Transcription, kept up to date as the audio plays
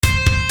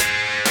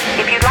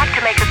like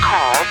to make a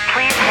call,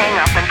 please hang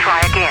up and try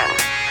again.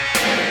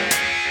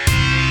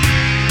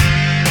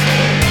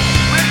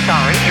 We're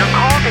sorry, your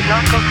call did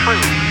not go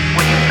through.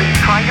 Will you please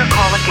try your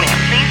call again?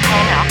 Please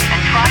hang up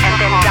and try and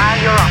then dial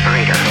your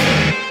operator.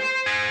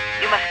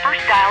 You must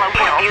first dial a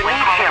help. If you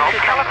need help,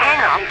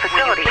 hang up,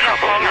 facility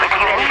trouble,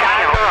 and then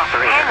dial your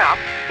operator. Hang up.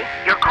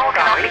 Your call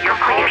cannot be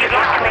completed. If you'd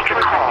like to make a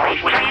call,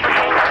 please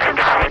hang up and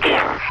try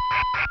again.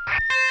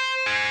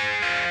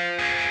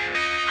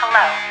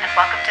 Hello, and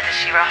welcome to the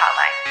Shiro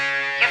Hotline.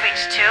 You've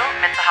reached two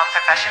mental health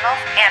professionals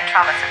and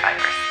trauma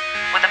survivors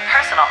with a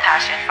personal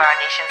passion for our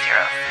nation's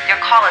heroes. Your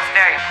call is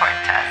very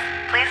important to us.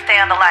 Please stay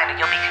on the line and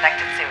you'll be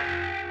connected soon.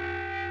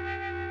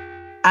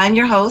 I'm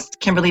your host,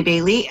 Kimberly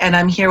Bailey, and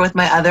I'm here with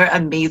my other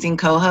amazing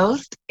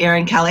co-host,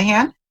 Erin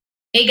Callahan.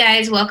 Hey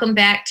guys, welcome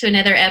back to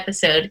another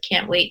episode.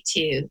 Can't wait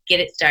to get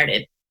it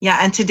started. Yeah,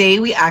 and today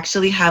we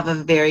actually have a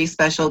very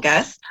special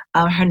guest.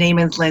 Her name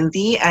is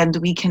Lindsay, and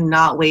we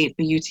cannot wait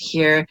for you to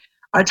hear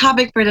our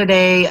topic for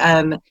today.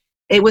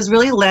 It was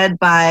really led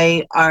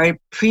by our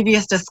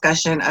previous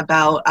discussion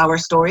about our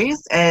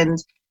stories. And,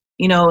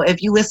 you know,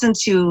 if you listen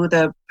to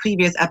the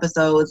previous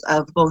episodes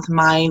of both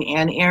mine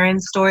and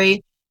Erin's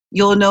story,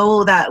 you'll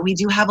know that we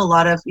do have a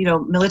lot of,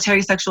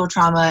 military sexual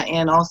trauma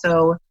and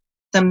also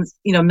some,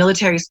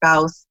 military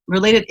spouse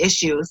related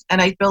issues.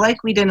 And I feel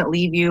like we didn't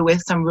leave you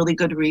with some really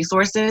good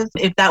resources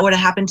if that were to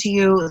happen to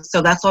you.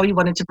 So that's why we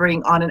wanted to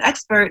bring on an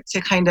expert to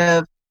kind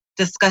of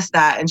discuss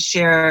that and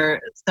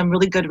share some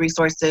really good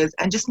resources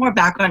and just more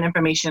background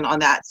information on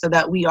that so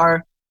that we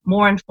are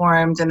more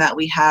informed and that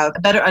we have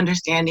a better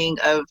understanding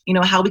of,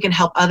 how we can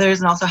help others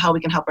and also how we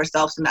can help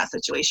ourselves in that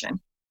situation.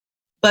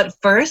 But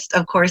first,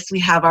 of course, we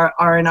have our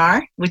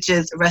R&R, which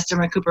is rest and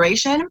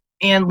recuperation.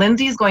 And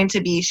Lindsay is going to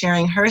be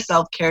sharing her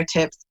self-care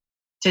tips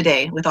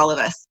today with all of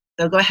us.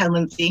 So go ahead,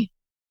 Lindsay.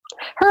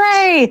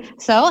 Hooray!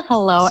 So,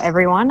 hello,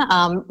 everyone.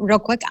 Real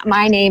quick,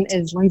 my name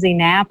is Lindsay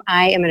Knapp.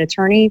 I am an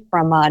attorney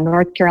from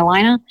North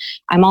Carolina.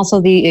 I'm also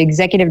the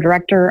executive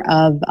director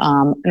of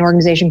an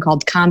organization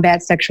called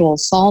Combat Sexual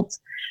Assault.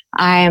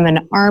 I am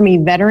an Army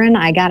veteran.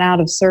 I got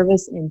out of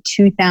service in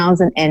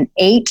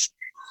 2008.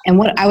 And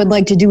what I would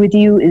like to do with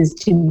you is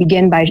to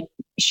begin by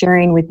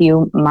sharing with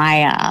you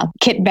my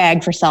kit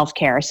bag for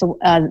self-care. So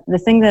the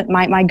thing that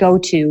my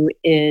go-to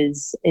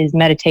is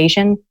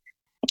meditation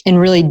and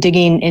really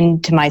digging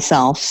into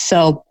myself.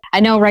 So I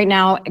know right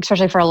now,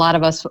 especially for a lot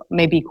of us,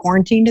 may be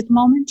quarantined at the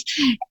moment,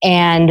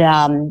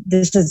 and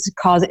this is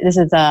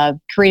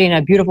creating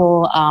a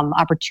beautiful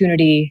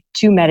opportunity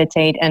to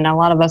meditate. And a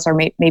lot of us are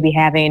maybe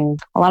having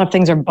a lot of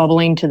things are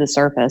bubbling to the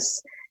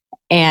surface,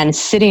 and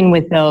sitting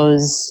with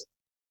those.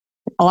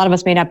 A lot of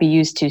us may not be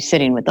used to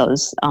sitting with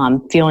those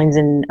feelings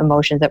and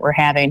emotions that we're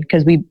having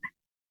because we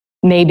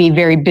may be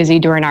very busy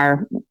during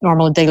our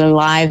normal daily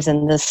lives,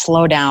 and this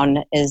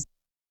slowdown is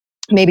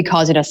maybe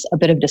causing us a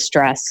bit of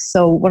distress.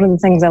 So one of the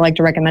things I like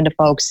to recommend to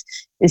folks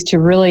is to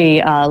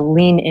really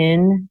lean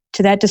in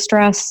to that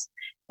distress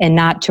and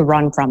not to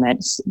run from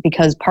it,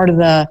 because part of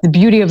the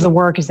beauty of the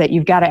work is that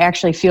you've got to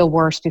actually feel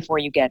worse before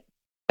you get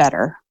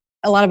better.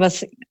 A lot of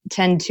us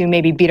tend to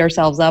maybe beat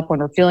ourselves up when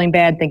we're feeling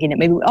bad, thinking that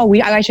maybe,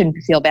 I shouldn't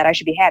feel bad. I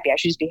should be happy. I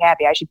should just be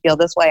happy. I should feel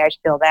this way. I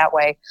should feel that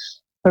way.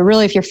 But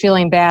really, if you're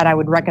feeling bad, I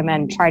would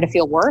recommend try to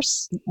feel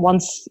worse.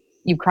 Once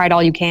you've cried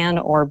all you can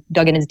or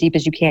dug in as deep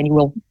as you can, you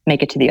will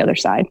make it to the other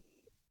side.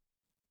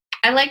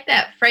 I like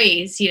that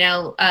phrase,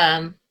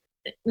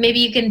 maybe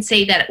you can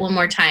say that one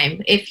more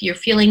time. If you're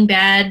feeling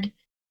bad,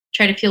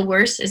 try to feel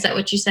worse. Is that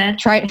what you said?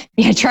 Try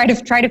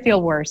to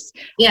feel worse.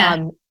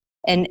 Yeah.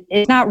 And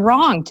it's not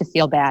wrong to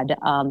feel bad.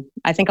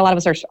 I think a lot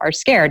of us are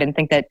scared and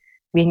think that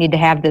we need to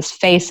have this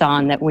face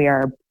on that we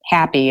are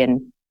happy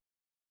and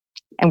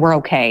we're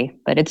okay.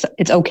 But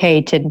it's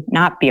okay to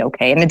not be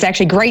okay. And it's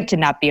actually great to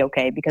not be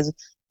okay, because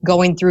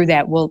going through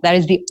that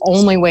is the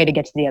only way to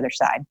get to the other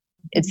side.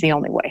 It's the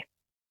only way.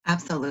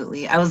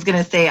 Absolutely. I was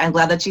going to say, I'm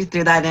glad that you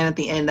threw that in at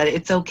the end, that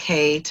it's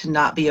okay to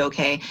not be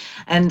okay.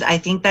 And I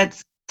think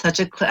that's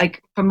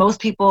for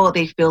most people,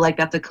 they feel like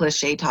that's a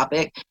cliche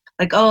topic.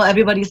 Like, oh,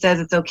 everybody says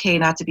it's okay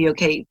not to be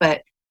okay.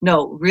 But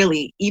no,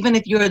 really, even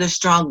if you're the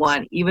strong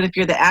one, even if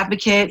you're the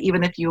advocate,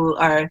 even if you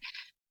are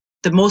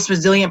the most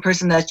resilient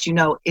person that you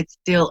know, it's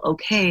still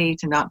okay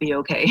to not be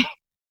okay.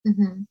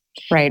 Mm-hmm.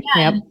 Right.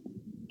 Yeah. Yep.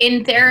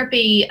 In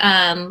therapy,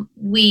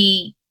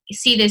 we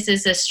see this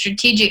as a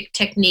strategic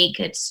technique,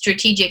 a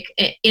strategic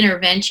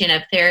intervention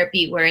of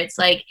therapy, where it's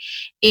like,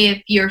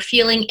 if you're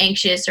feeling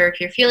anxious or if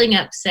you're feeling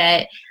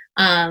upset,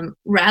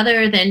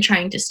 rather than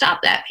trying to stop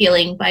that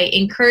feeling by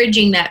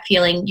encouraging that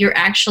feeling, you're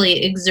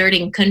actually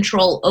exerting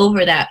control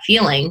over that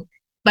feeling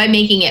by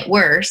making it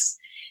worse.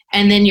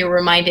 And then you're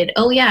reminded,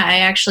 oh yeah, I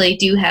actually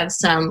do have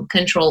some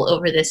control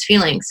over this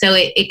feeling. So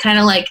it kind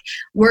of like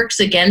works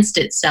against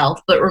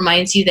itself, but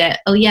reminds you that,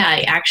 oh yeah,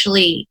 I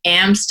actually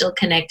am still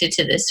connected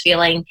to this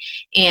feeling.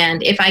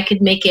 And if I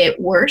could make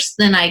it worse,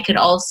 then I could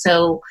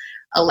also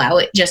allow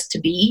it just to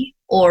be,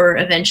 or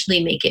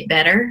eventually make it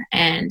better.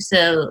 And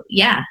so,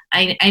 yeah,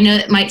 I know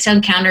it might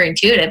sound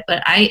counterintuitive,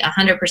 but I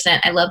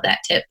 100%, I love that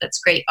tip. That's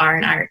great,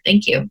 R&R.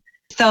 Thank you.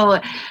 So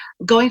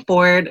going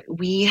forward,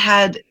 we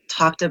had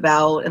talked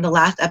about in the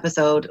last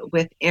episode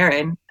with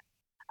Erin,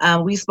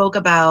 we spoke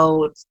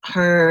about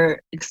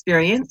her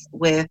experience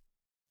with,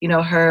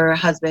 her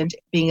husband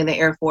being in the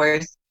Air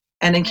Force.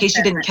 And in case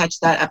you didn't catch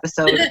that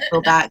episode,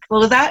 go back. What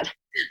was that?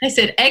 I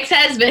said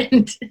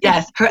ex-husband.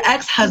 Yes, her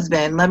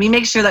ex-husband. Let me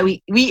make sure that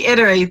we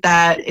reiterate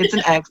that it's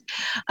an ex.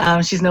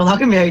 She's no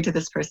longer married to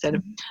this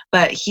person.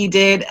 But he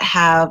did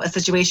have a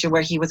situation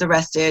where he was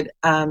arrested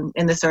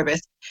in the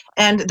service.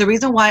 And the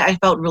reason why I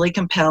felt really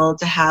compelled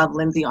to have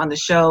Lindsay on the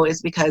show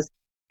is because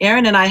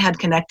Erin and I had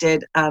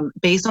connected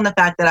based on the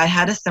fact that I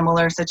had a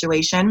similar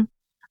situation.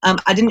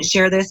 I didn't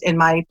share this in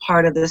my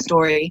part of the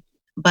story,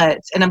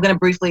 and I'm going to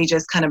briefly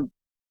just kind of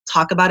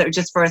talk about it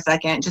just for a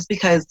second, just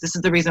because this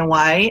is the reason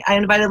why I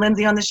invited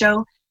Lindsay on the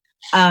show.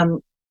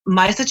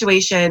 My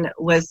situation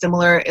was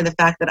similar in the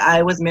fact that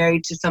I was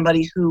married to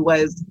somebody who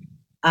was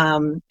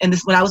when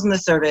I was in the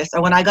service,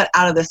 or when I got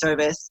out of the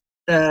service,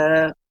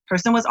 the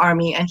person was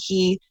Army, and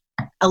he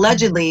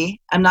allegedly,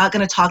 I'm not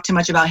going to talk too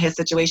much about his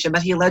situation,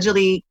 but he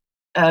allegedly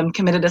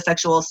committed a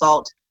sexual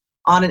assault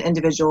on an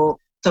individual,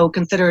 so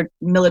considered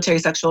military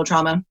sexual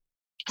trauma.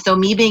 So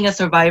me being a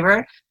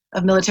survivor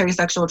of military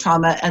sexual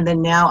trauma, and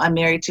then now I'm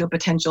married to a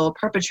potential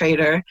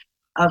perpetrator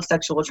of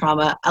sexual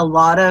trauma, a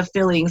lot of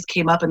feelings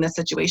came up in this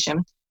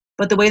situation.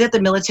 But the way that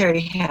the military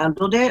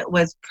handled it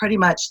was pretty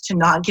much to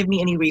not give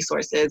me any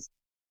resources.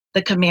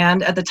 The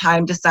command at the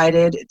time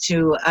decided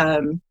to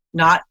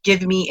not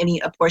give me any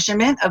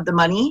apportionment of the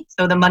money.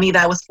 So the money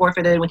that was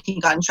forfeited when he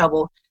got in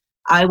trouble,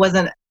 I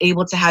wasn't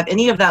able to have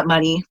any of that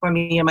money for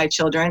me and my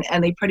children.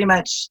 And they pretty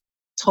much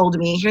told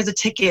me, here's a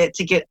ticket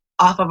to get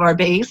off of our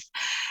base.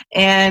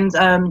 And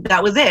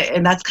that was it.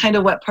 And that's kind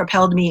of what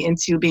propelled me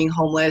into being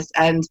homeless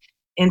and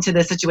into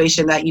the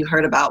situation that you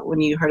heard about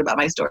when you heard about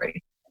my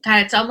story.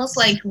 God, it's almost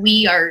like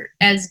we are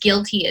as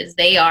guilty as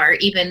they are,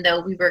 even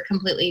though we were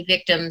completely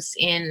victims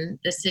in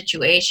the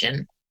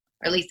situation.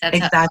 Or at least that's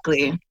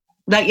exactly.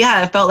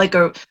 It felt like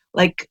a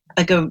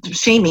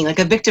shaming, like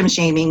a victim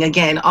shaming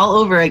again, all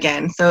over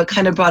again. So it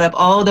kind of brought up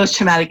all those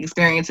traumatic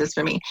experiences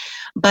for me.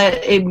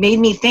 But it made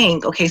me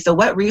think, okay, so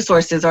what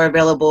resources are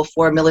available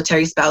for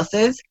military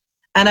spouses?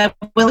 And I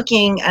went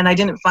looking and I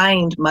didn't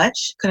find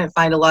much, couldn't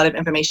find a lot of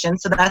information.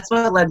 So that's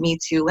what led me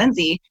to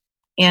Lindsay.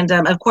 And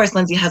of course,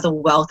 Lindsay has a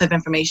wealth of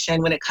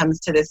information when it comes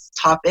to this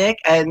topic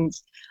and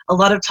a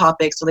lot of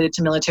topics related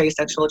to military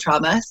sexual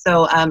trauma.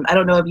 So I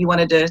don't know if you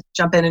wanted to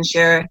jump in and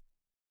share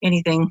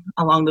anything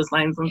along those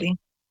lines, Lindsay.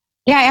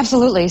 Yeah,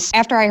 absolutely.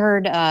 After I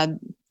heard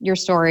your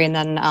story and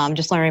then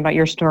just learning about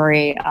your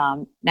story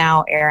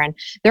now, Erin,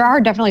 there are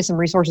definitely some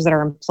resources that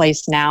are in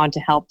place now to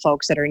help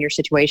folks that are in your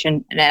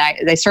situation. And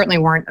they certainly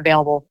weren't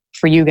available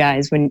for you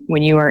guys when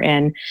you were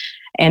in.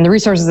 And the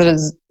resources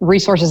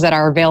that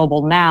are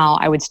available now,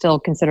 I would still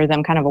consider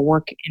them kind of a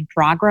work in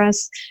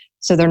progress.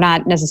 So they're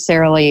not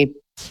necessarily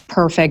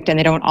perfect and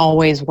they don't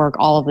always work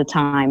all of the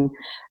time.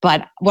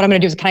 But what I'm going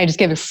to do is kind of just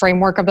give a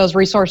framework of those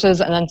resources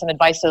and then some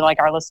advice to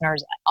our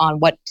listeners on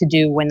what to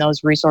do when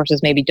those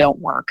resources maybe don't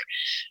work.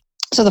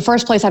 So the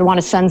first place I'd want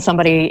to send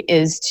somebody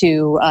is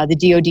to the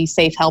DoD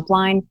Safe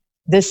Helpline.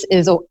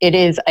 It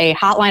is a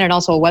hotline and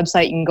also a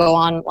website. You can go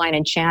online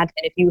and chat.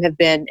 And if you have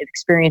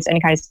experienced any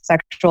kind of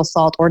sexual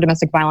assault or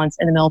domestic violence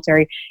in the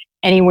military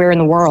anywhere in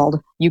the world,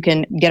 you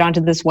can get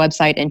onto this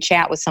website and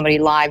chat with somebody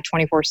live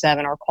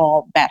 24/7 or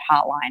call that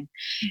hotline.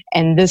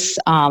 And this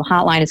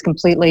hotline is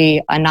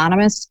completely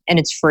anonymous and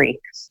it's free.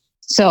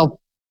 So,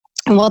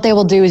 and what they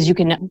will do is you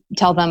can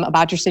tell them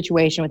about your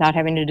situation without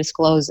having to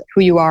disclose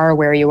who you are or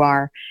where you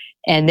are.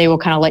 And they will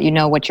kind of let you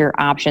know what your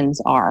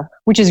options are,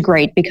 which is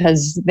great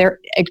because they're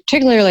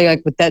particularly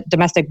like with that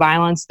domestic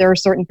violence, there are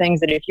certain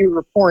things that if you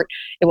report,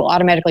 it will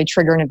automatically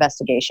trigger an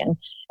investigation.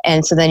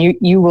 And so then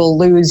you will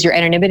lose your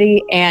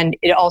anonymity, and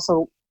it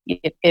also,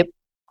 it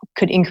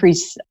could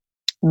increase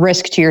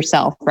risk to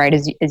yourself, right?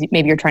 As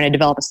maybe you're trying to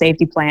develop a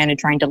safety plan and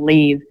trying to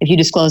leave. If you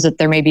disclose that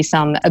there may be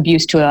some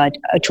abuse to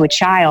a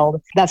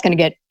child, that's going to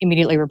get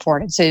immediately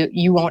reported. So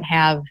you won't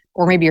have,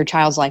 or maybe your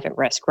child's life at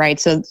risk, right?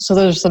 So those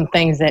are some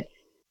things that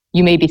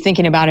you may be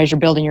thinking about as you're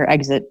building your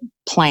exit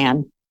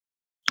plan,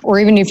 or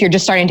even if you're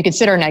just starting to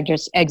consider an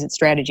exit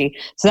strategy.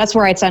 So that's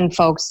where I'd send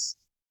folks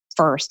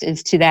first,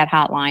 is to that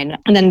hotline,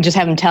 and then just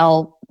have them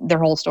tell their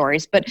whole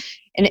stories. But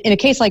in a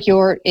case like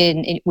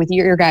with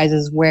your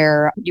guys',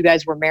 where you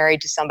guys were married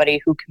to somebody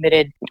who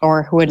committed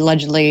or who had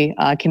allegedly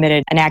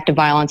committed an act of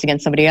violence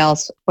against somebody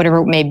else, whatever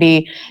it may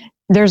be,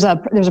 there's a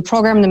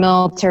program in the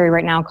military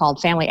right now called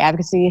Family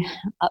Advocacy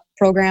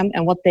Program,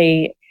 and what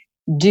they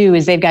do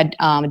is they've got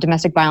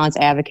domestic violence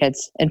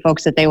advocates and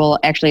folks that they will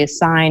actually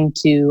assign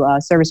to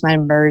service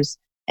members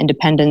and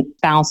dependent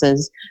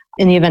spouses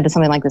in the event that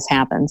something like this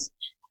happens.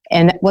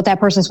 And what that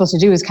person is supposed to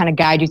do is kind of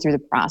guide you through the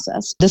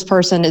process. This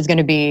person is going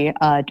to be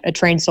a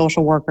trained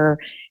social worker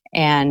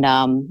and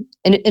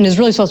is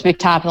really supposed to be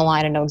top of the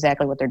line and know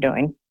exactly what they're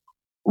doing.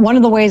 one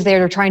of the ways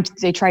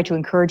they try to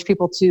encourage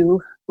people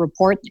to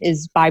report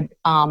is by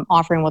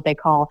offering what they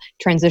call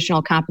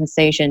transitional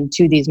compensation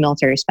to these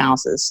military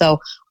spouses. So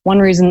one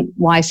reason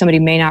why somebody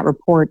may not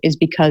report is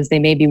because they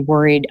may be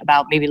worried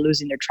about maybe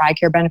losing their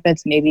TRICARE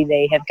benefits. Maybe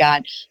they have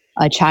got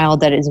a child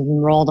that is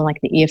enrolled in like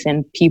the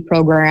EFMP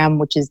program,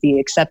 which is the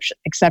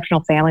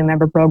Exceptional Family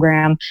Member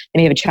Program. They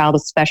may have a child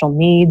with special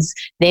needs.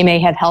 They may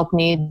have health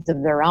needs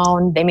of their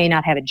own. They may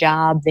not have a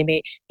job. They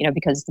may,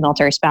 because the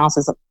military spouse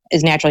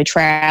is naturally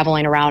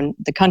traveling around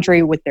the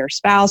country with their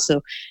spouse.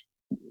 So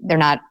they're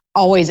not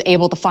always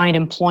able to find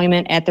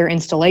employment at their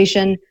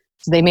installation.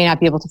 So they may not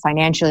be able to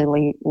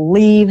financially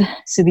leave.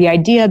 So the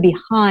idea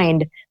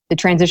behind the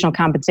transitional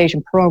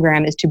compensation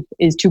program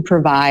is to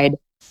provide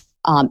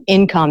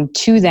income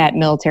to that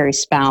military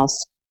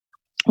spouse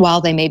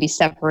while they may be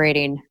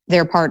separating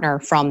their partner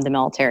from the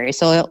military.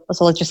 So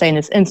let's just say in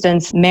this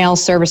instance, male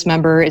service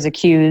member is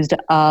accused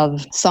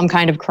of some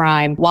kind of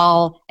crime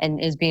and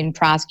is being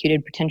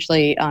prosecuted,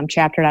 potentially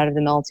chaptered out of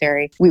the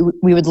military. We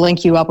would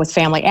link you up with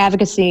family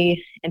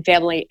advocacy, and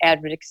family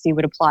advocacy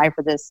would apply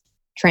for this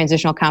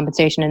transitional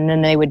compensation, and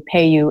then they would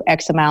pay you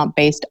X amount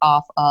based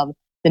off of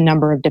the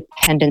number of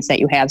dependents that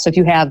you have. So if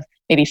you have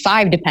maybe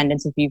 5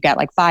 dependents, if you've got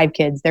like 5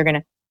 kids, they're going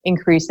to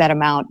increase that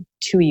amount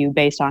to you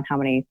based on how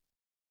many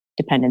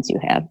dependents you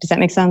have. Does that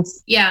make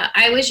sense? Yeah,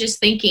 I was just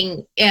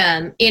thinking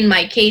in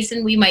my case,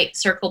 and we might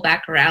circle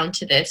back around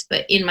to this,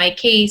 but in my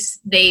case,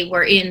 they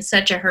were in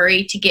such a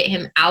hurry to get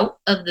him out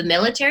of the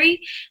military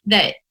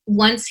that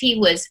once he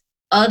was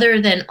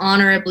other than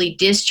honorably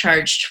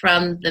discharged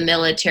from the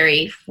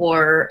military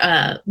for,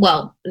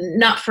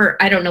 not for,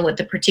 I don't know what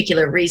the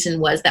particular reason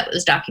was that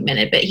was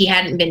documented, but he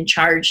hadn't been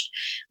charged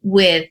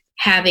with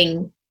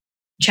having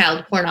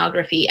child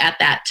pornography at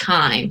that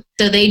time.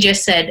 So they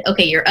just said,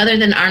 okay, you're other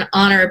than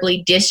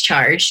honorably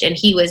discharged, and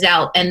he was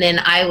out, and then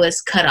I was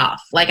cut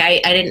off. Like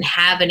I didn't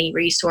have any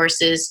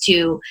resources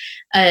to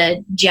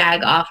a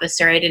JAG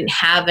officer. I didn't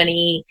have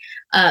any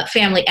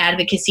family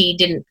advocacy,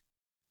 didn't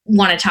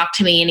want to talk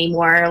to me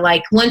anymore.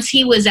 Like once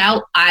he was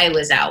out, I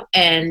was out,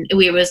 and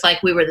we were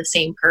the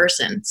same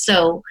person.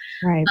 So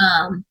right.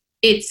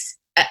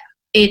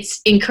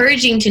 It's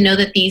encouraging to know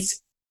that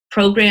these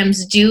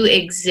programs do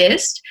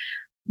exist,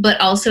 but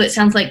also it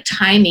sounds like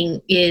timing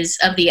is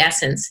of the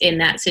essence in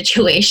that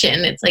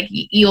situation. It's like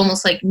you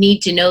almost like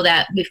need to know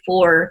that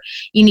before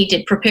you need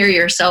to prepare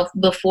yourself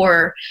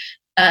before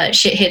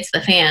shit hits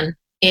the fan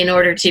in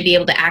order to be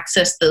able to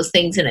access those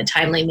things in a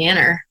timely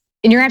manner.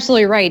 And you're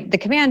absolutely right. The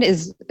command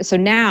is, so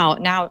now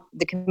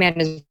the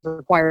command is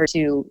required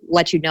to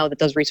let you know that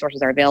those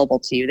resources are available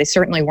to you. They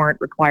certainly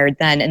weren't required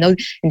then. And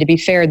to be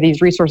fair,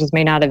 these resources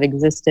may not have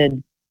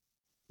existed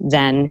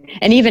then.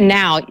 And even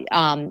now,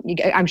 I'm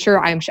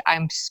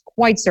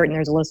quite certain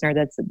there's a listener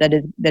that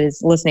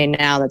is listening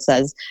now that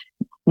says,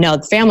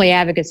 no, family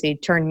advocacy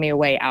turned me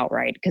away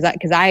outright.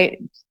 Because I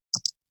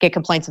get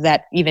complaints of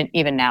that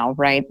even now,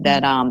 right?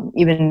 That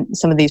even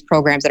some of these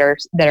programs that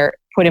are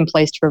put in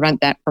place to prevent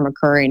that from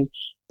occurring,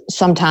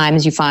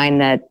 sometimes you find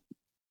that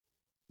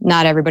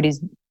not everybody's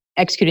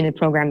executing the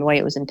program the way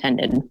it was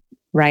intended,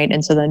 right?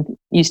 And so then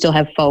you still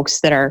have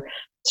folks that are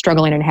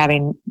struggling and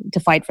having to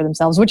fight for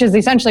themselves, which is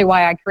essentially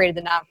why I created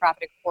the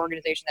nonprofit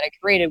organization that I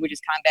created, which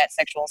is Combat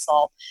Sexual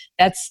Assault.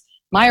 That's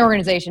my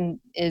organization,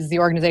 is the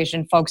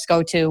organization folks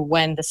go to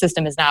when the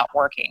system is not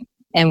working.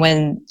 And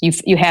when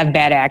you have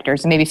bad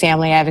actors, maybe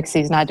family advocacy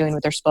is not doing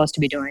what they're supposed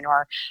to be doing,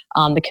 or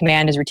the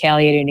command is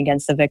retaliating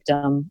against the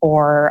victim,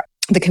 or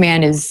the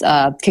command is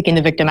kicking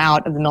the victim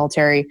out of the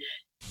military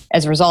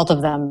as a result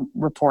of them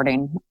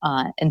reporting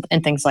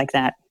and things like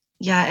that.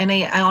 Yeah, and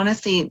I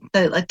honestly,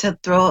 like to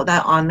throw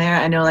that on there,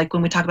 I know like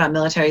when we talk about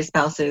military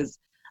spouses,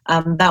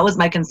 that was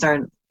my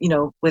concern,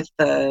 with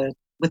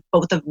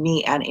both of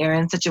me and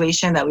Aaron's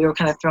situation, that we were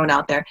kind of thrown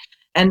out there.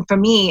 And for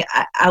me,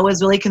 I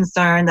was really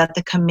concerned that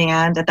the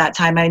command at that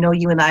time, I know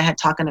you and I had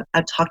talked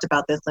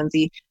about this,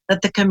 Lindsay,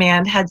 that the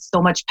command had so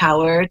much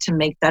power to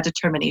make that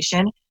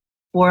determination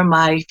for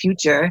my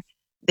future.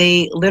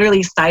 They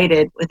literally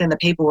cited within the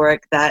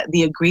paperwork that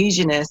the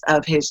egregiousness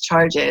of his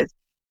charges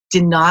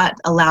did not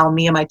allow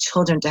me and my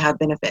children to have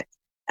benefits.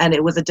 And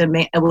it was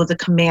a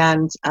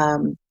command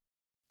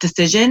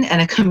decision and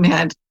a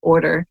command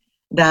order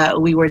that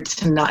we were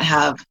to not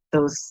have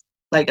those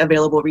like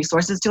available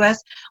resources to us,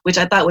 which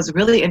I thought was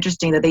really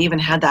interesting that they even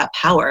had that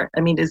power.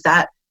 I mean,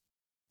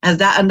 and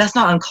that's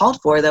not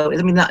uncalled for though. I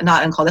mean, not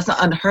uncalled, that's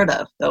not unheard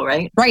of though,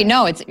 right? Right.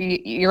 No,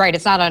 you're right.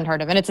 It's not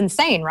unheard of. And it's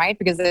insane, right?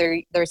 Because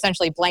they're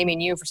essentially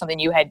blaming you for something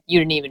you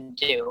didn't even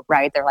do,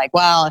 right? They're like,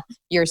 well,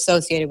 you're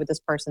associated with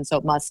this person, so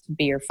it must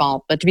be your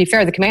fault. But to be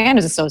fair, the command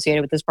is associated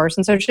with this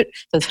person, so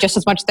it's just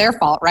as much their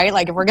fault, right?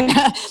 Like if we're going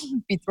to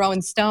be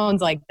throwing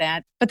stones like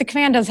that. But the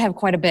command does have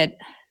quite a bit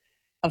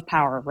of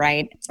power,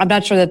 right? I'm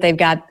not sure that they've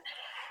got,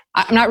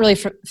 I'm not really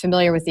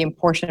familiar with the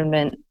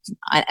apportionment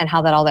and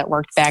how all that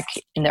worked back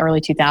in the early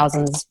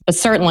 2000s, but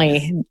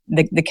certainly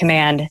the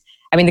command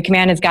I mean, the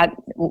command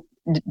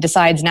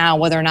decides now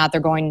whether or not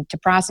they're going to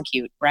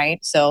prosecute, right?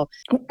 So,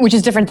 which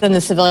is different than the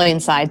civilian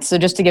side. So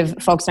just to give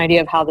folks an idea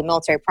of how the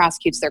military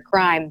prosecutes their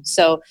crime.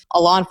 So a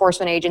law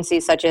enforcement agency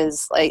such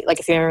as, like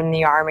if you're in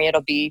the Army,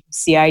 it'll be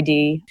CID.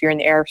 If you're in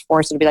the Air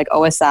Force, it'll be like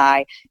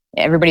OSI.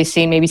 Everybody's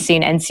seen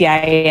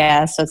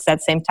NCIS. So it's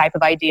that same type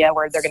of idea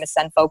where they're going to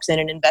send folks in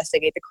and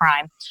investigate the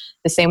crime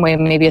the same way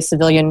maybe a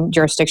civilian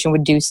jurisdiction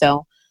would do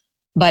so.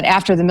 But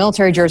after the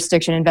military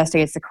jurisdiction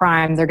investigates the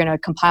crime, they're going to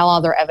compile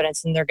all their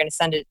evidence and they're going to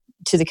send it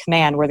to the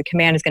command, where the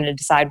command is going to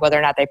decide whether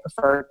or not they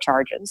prefer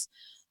charges.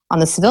 On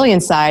the civilian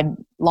side,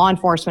 law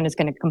enforcement is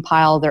going to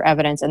compile their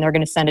evidence and they're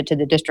going to send it to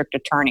the district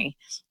attorney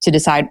to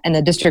decide, and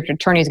the district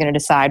attorney is going to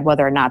decide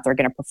whether or not they're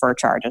going to prefer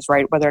charges,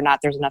 right? Whether or not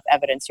there's enough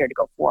evidence here to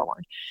go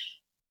forward.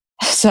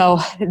 So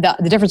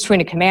the difference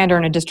between a commander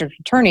and a district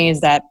attorney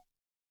is that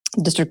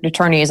the district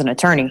attorney is an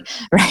attorney,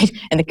 right?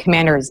 And the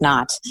commander is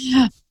not.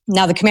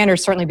 Now, the commander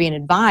is certainly being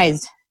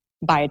advised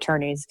by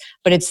attorneys,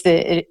 but it's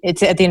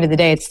at the end of the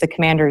day, it's the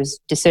commander's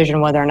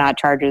decision whether or not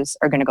charges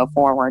are going to go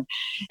forward.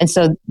 And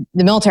so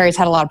the military has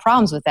had a lot of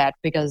problems with that,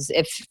 because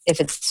if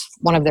it's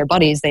one of their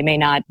buddies, they may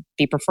not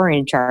be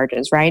preferring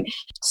charges, right?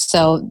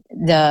 So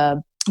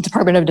the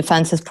Department of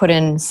Defense has put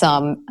in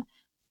some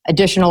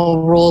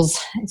additional rules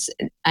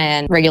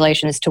and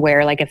regulations to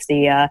where, like, if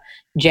the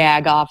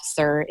JAG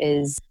officer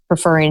is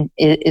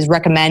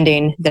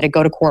recommending that it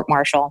go to court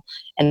martial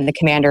and the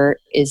commander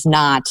is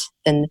not,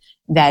 then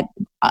that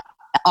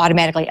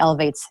automatically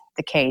elevates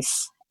the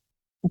case,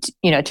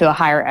 to a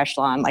higher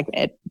echelon, like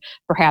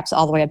perhaps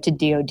all the way up to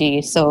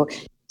DOD. So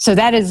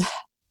that is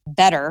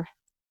better,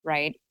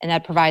 right? And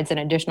that provides an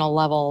additional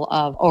level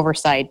of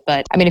oversight.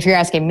 But I mean, if you're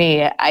asking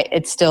me,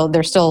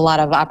 there's still a lot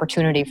of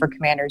opportunity for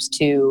commanders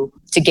to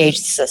gauge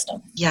the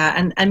system.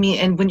 Yeah,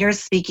 and when you're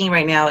speaking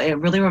right now, it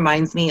really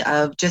reminds me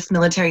of just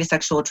military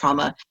sexual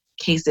trauma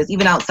cases,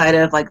 even outside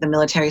of like the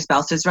military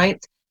spouses'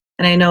 rights.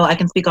 And I know I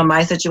can speak on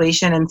my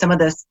situation and some of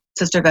the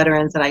sister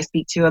veterans that I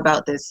speak to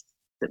about this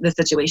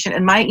situation.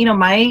 And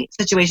my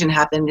situation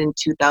happened in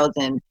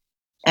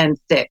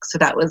 2006, so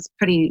that was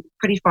pretty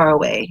far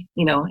away,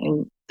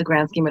 in the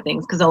grand scheme of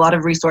things, because a lot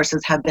of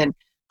resources have been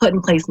put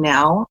in place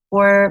now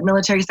for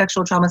military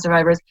sexual trauma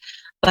survivors.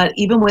 But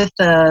even with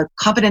the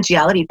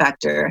confidentiality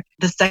factor,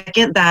 the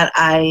second that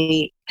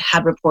I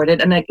had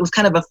reported, and it was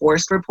kind of a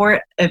forced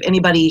report, if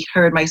anybody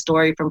heard my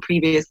story from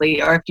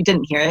previously, or if you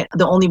didn't hear it,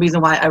 the only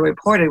reason why I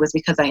reported was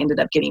because I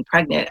ended up getting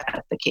pregnant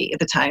at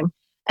the time.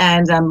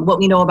 And what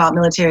we know about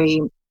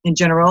military in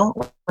general,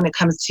 when it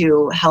comes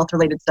to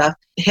health-related stuff,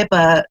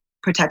 HIPAA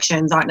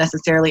protections aren't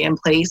necessarily in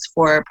place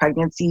for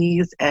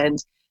pregnancies and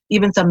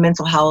even some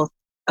mental health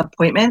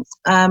appointments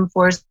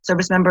for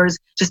service members,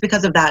 just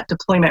because of that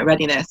deployment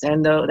readiness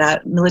and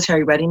that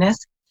military readiness.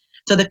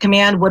 So the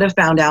command would have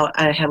found out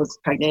I was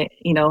pregnant,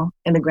 in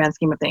the grand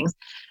scheme of things.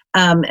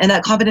 And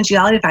that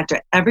confidentiality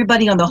factor,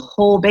 everybody on the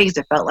whole base,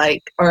 it felt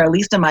like, or at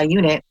least in my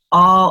unit,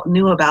 all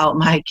knew about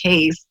my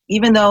case.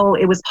 Even though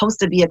it was supposed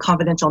to be a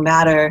confidential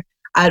matter,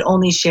 I'd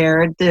only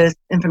shared this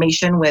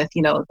information with,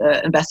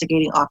 the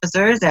investigating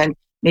officers and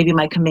maybe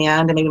my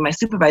command and maybe my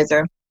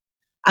supervisor.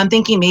 I'm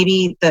thinking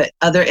maybe the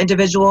other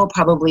individual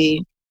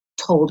probably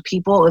told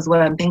people is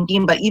what I'm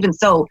thinking. But even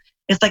so,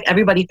 it's like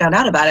everybody found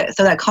out about it.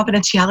 So that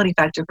confidentiality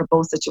factor for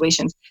both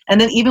situations. And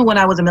then even when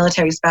I was a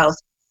military spouse,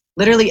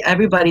 literally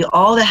everybody,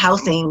 all the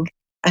housing,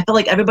 I feel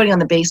like everybody on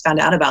the base found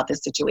out about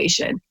this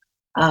situation.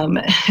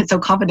 So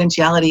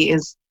confidentiality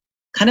is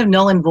kind of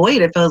null and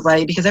void, it feels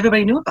like, because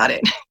everybody knew about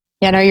it.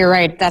 Yeah, no, you're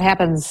right. That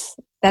happens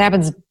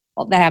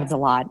a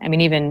lot. I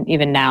mean,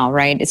 even now,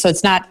 right? So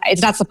it's not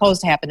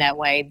supposed to happen that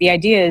way. The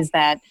idea is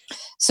that,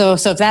 so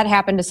if that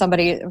happened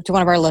to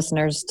one of our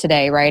listeners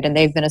today, right, and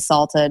they've been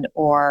assaulted,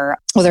 or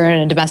they're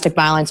in a domestic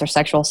violence or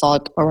sexual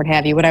assault or what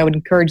have you, what I would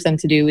encourage them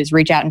to do is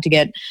reach out and to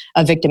get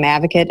a victim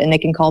advocate, and they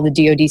can call the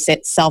DoD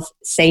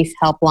Self-Safe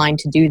Helpline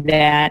to do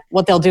that.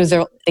 What they'll do is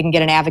they can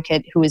get an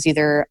advocate who is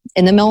either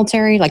in the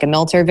military, like a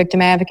military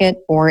victim advocate,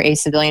 or a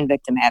civilian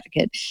victim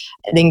advocate.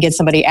 They can get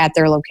somebody at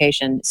their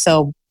location.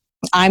 So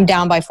I'm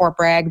down by Fort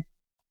Bragg,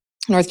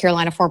 North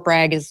Carolina. Fort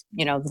Bragg is,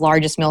 the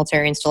largest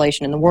military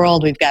installation in the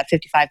world. We've got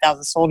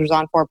 55,000 soldiers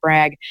on Fort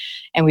Bragg,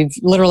 and we've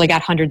literally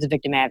got hundreds of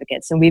victim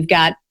advocates. And we've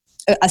got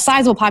a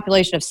sizable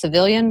population of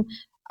civilian,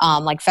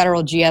 like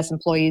federal GS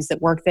employees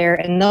that work there.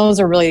 And those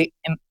are really,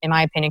 in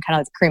my opinion, kind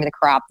of the cream of the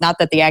crop. Not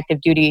that the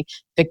active duty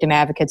victim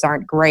advocates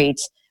aren't great,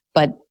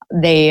 but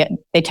they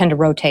tend to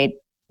rotate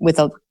with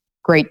a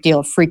great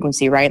deal of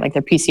frequency, right? Like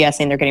they're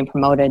PCSing, they're getting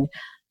promoted.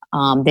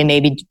 They may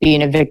be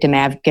being a victim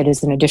advocate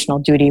as an additional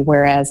duty,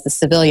 whereas the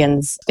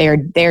civilians, they're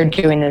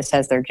doing this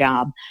as their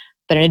job.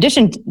 But in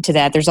addition to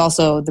that, there's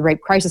also the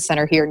Rape Crisis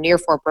Center here near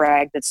Fort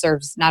Bragg that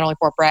serves not only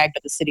Fort Bragg,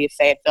 but the city of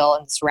Fayetteville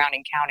and the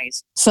surrounding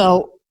counties.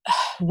 So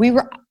we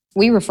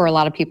refer a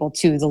lot of people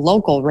to the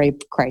local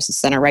Rape Crisis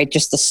Center, right?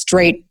 Just the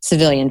straight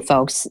civilian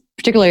folks.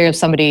 particularly if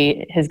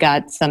somebody has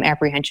got some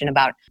apprehension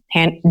about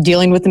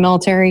dealing with the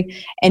military.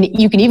 And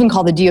you can even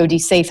call the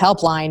DoD Safe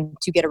Helpline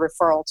to get a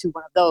referral to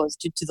one of those,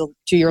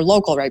 to your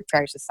local rape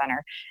crisis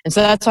center. And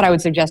so that's what I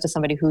would suggest to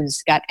somebody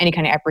who's got any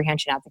kind of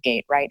apprehension out the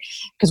gate, right?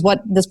 Because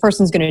what this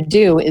person's going to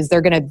do is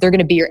they're going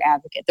to be your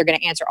advocate. They're going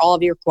to answer all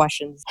of your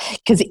questions,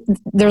 because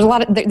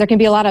there can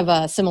be a lot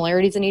of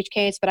similarities in each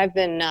case. But I've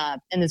been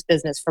in this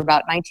business for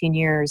about 19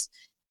 years.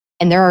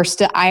 And there are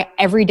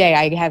every day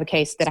I have a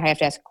case that I have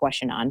to ask a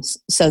question on.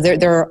 So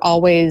there are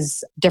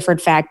always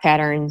different fact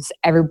patterns.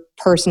 Every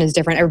person is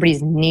different.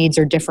 Everybody's needs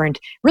are different.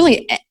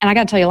 Really, and I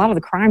got to tell you, a lot of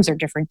the crimes are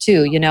different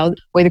too. The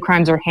way the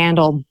crimes are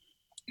handled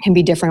can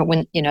be different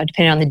when,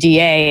 depending on the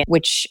DA,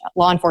 which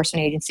law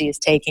enforcement agency is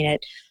taking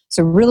it.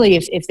 So really,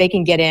 if they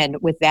can get in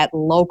with that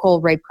local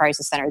rape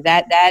crisis center,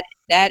 that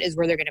is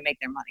where they're going to make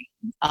their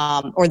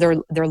money, or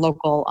their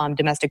local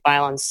domestic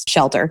violence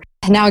shelter.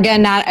 Now,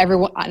 again, not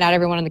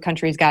everyone in the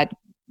country's got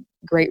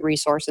great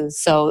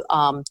resources. So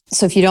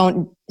if you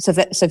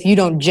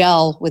don't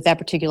gel with that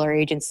particular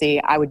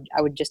agency, I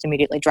would just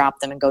immediately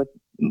drop them and go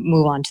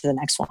move on to the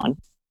next one.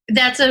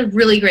 That's a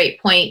really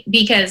great point,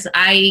 because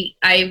I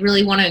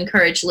really want to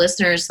encourage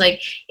listeners, like,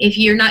 if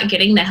you're not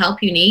getting the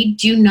help you need,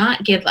 do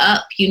not give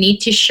up. You need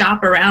to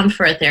shop around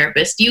for a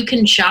therapist. You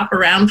can shop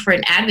around for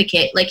an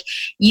advocate. Like,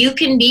 you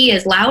can be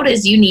as loud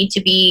as you need to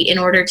be in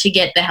order to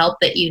get the help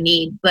that you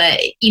need.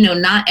 But,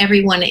 not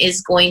everyone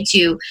is going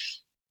to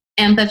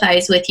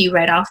empathize with you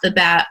right off the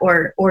bat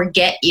or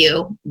get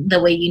you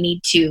the way you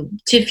need to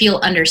feel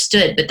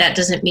understood. But that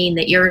doesn't mean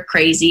that you're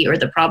crazy or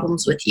the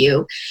problem's with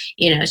you.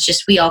 It's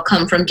just, we all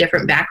come from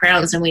different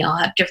backgrounds and we all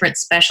have different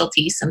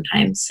specialties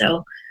sometimes.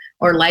 So,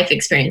 or life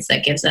experience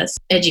that gives us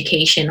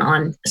education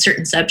on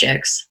certain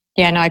subjects.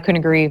 Yeah, no, I couldn't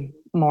agree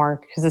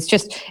more, because it's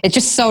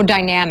just so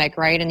dynamic,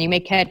 right? And you may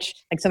catch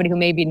like somebody who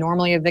may be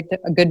normally a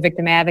good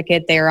victim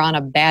advocate. They're on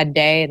a bad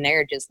day and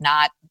they're just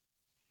not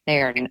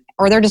there,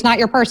 or they're just not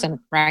your person,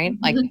 right?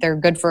 Like, they're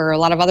good for a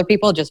lot of other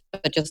people,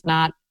 but just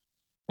not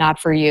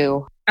for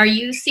you. Are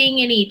you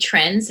seeing any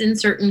trends in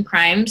certain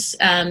crimes,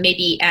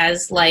 maybe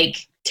as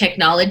like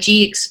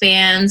technology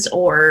expands,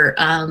 or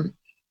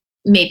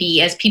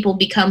maybe as people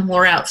become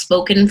more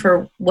outspoken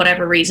for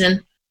whatever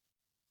reason?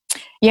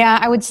 Yeah,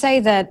 I would say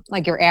that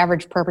like your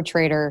average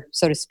perpetrator,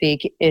 so to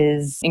speak,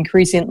 is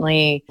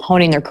increasingly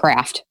honing their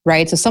craft,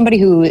 right? So somebody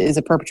who is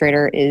a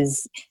perpetrator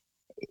is,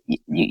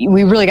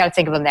 we really got to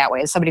think of them that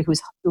way, as somebody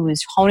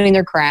who's honing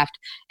their craft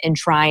and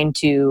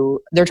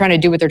they're trying to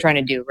do what they're trying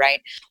to do,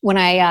 right? When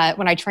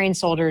I train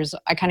soldiers,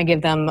 I kind of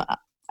give them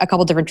a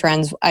couple different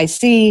trends. I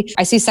see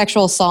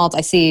sexual assault.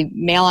 I see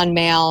male on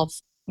male,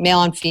 male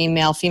on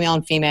female, female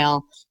on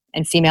female,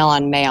 and female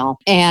on male.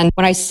 And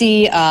when I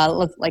see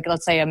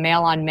let's say a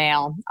male on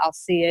male, I'll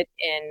see it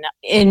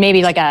in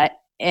maybe like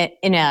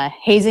in a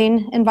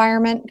hazing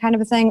environment kind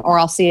of a thing, or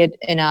I'll see it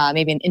in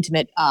maybe an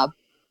intimate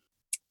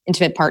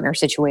partner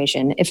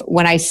situation.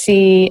 When I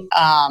see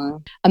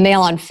a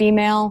male on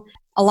female,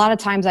 a lot of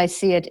times I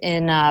see it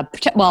in, I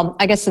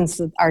guess since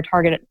our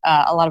target,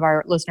 a lot of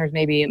our listeners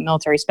may be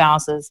military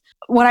spouses,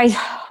 what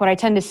I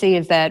tend to see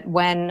is that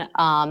when,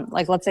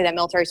 let's say that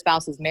military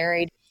spouse is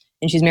married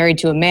and she's married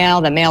to a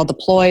male, the male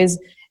deploys,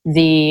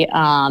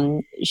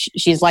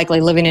 she's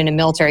likely living in a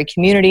military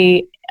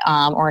community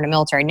or in a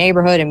military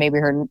neighborhood, and maybe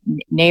her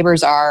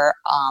neighbors are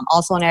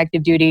also on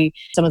active duty.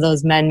 Some of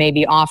those men may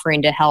be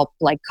offering to help,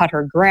 like cut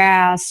her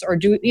grass or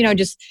do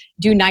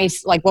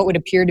nice, like what would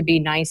appear to be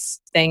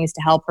nice things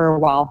to help her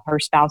while her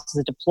spouse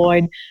is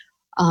deployed.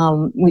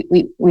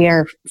 We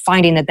are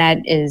finding that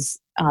is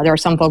there are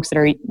some folks that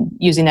are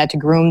using that to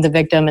groom the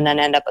victim and then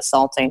end up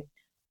assaulting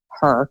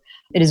her.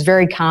 It is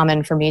very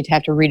common for me to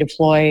have to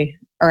redeploy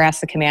or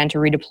ask the command to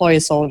redeploy a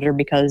soldier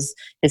because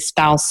his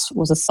spouse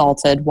was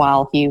assaulted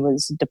while he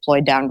was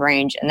deployed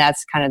downrange, and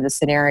that's kind of the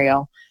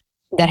scenario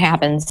that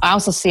happens. I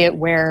also see it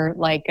where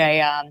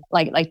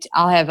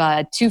I'll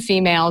have two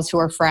females who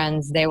are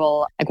friends. They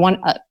will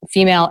one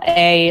female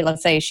A,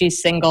 let's say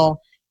she's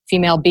single,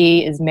 female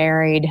B is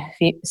married.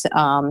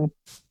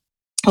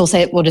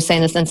 We'll just say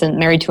in this instance,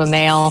 married to a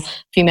male.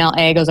 Female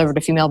A goes over to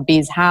female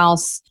B's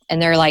house,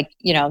 and they're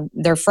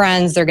they're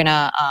friends. They're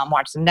gonna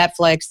watch some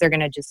Netflix. They're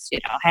gonna just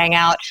hang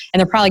out, and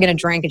they're probably gonna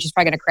drink. And she's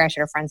probably gonna crash at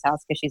her friend's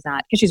house because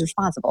she's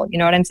responsible. You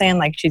know what I'm saying?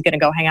 Like, she's gonna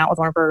go hang out with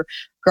one of her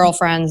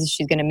girlfriends.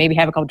 She's gonna maybe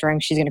have a couple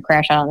drinks. She's gonna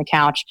crash out on the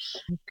couch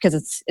because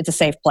it's a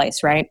safe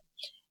place, right?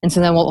 And so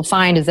then what we'll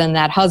find is then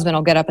that husband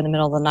will get up in the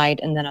middle of the night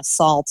and then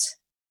assault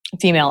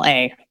female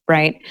A,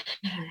 right?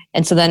 Mm-hmm.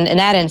 And so then in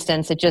that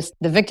instance,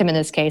 the victim in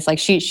this case, like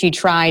she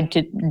tried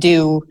to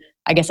do,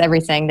 I guess,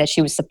 everything that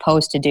she was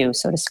supposed to do,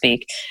 so to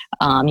speak.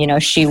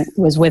 She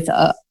was with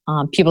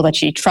people that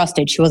she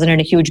trusted. She wasn't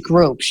in a huge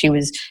group. She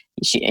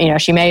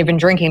may have been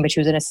drinking, but she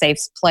was in a safe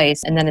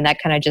place. And then in that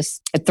kind of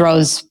it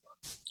throws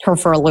her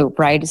for a loop,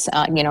 right? Because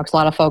a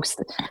lot of folks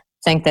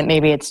think that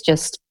maybe it's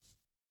just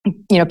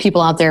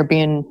people out there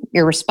being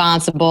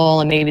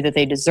irresponsible and maybe that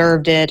they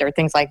deserved it or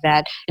things like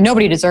that. And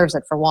nobody deserves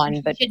it, for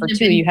one, but for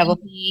two, you have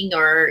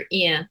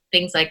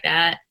things like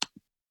that.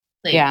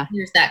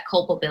 There's that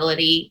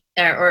culpability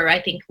or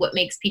I think what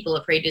makes people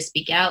afraid to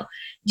speak out.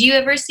 Do you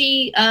ever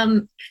see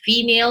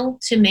female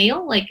to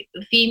male, like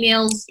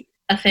females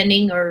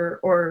offending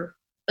or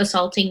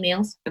assaulting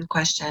males? Good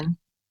question.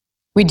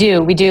 We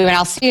do, and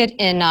I'll see it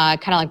in kind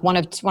of like one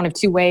of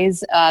two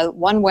ways.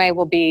 One way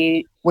will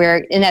be where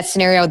in that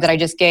scenario that I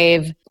just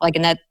gave, like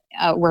in that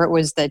where it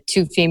was the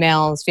two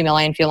females, female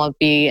A and female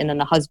B, and then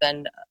the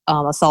husband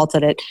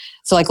assaulted it.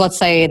 So like let's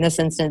say in this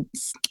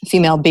instance,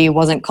 female B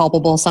wasn't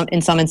culpable.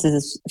 In some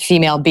instances,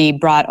 female B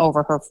brought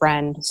over her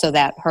friend so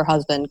that her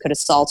husband could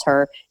assault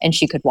her and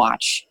she could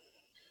watch.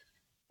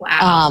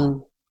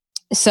 Wow.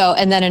 So,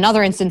 and then in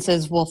other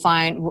instances, we'll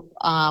find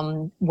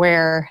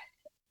where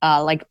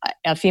like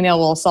a female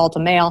will assault a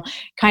male,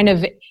 kind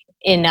of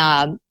in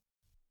a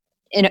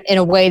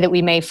way that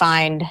we may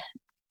find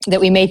that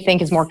we may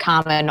think is more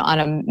common on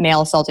a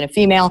male assaulting a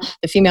female.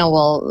 The female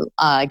will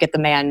get the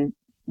man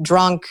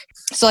drunk.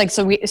 So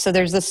we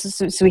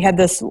had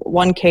this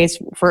one case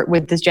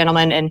with this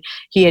gentleman, and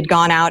he had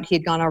gone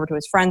over to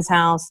his friend's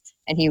house,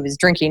 and he was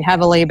drinking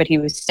heavily, but he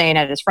was staying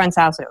at his friend's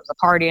house, and it was a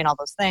party and all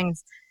those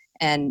things.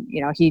 And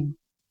he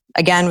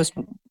again was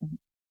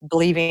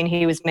believing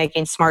he was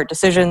making smart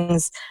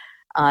decisions,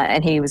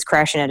 and he was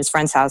crashing at his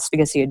friend's house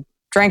because he had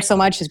drank so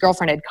much. His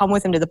girlfriend had come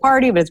with him to the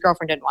party, but his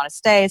girlfriend didn't want to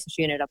stay, so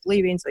she ended up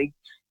leaving. So he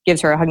gives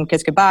her a hug and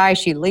kiss goodbye.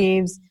 She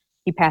leaves.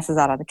 He passes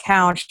out on the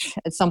couch.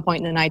 At some point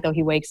in the night, though,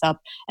 he wakes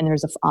up, and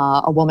there's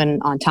a woman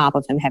on top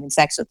of him having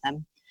sex with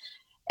him.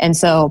 And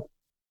so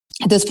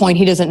at this point,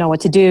 he doesn't know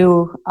what to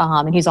do,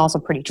 and he's also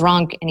pretty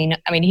drunk.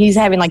 And he's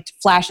having like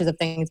flashes of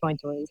things going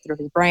through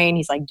his brain.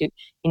 He's like, he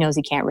knows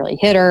he can't really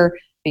hit her.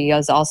 But he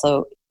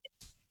also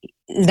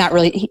is not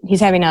really.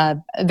 He's having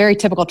a very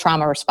typical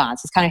trauma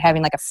response. He's kind of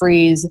having like a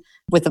freeze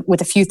with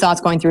a few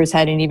thoughts going through his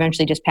head, and he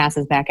eventually just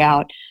passes back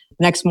out.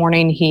 Next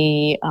morning,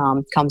 he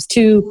comes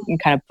to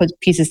and kind of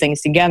pieces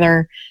things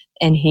together,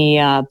 and he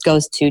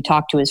goes to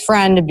talk to his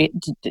friend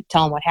to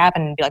tell him what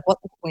happened, and be like, what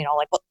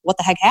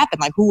the heck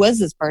happened? Like, who was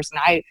this person?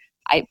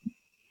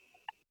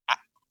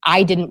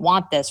 I didn't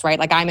want this, right?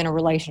 Like, I'm in a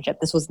relationship.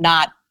 This was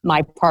not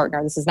my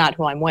partner. This is not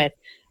who I'm with.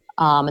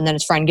 And then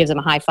his friend gives him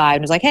a high five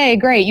and is like, hey,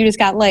 great, you just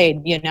got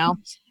laid,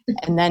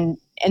 And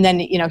then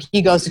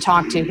he goes to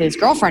talk to his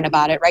girlfriend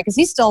about it, right? Because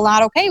he's still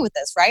not okay with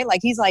this, right?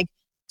 Like, he's like,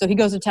 so he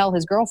goes to tell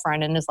his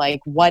girlfriend and is like,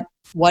 what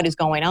is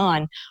going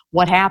on?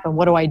 What happened?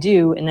 What do I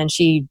do? And then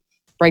she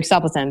breaks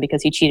up with him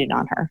because he cheated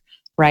on her,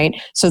 right?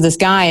 So this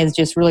guy is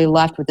just really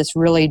left with this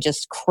really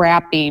just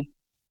crappy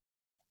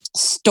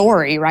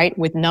story, right?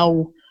 With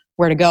nowhere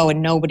to go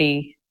and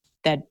nobody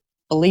that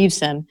believes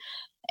him.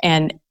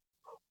 And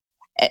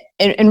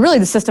really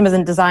the system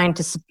isn't designed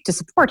to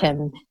support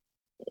him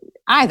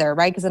either,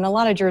 right? Because in a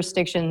lot of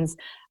jurisdictions,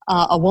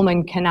 a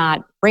woman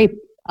cannot rape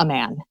a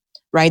man,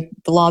 right?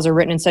 The laws are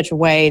written in such a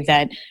way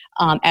that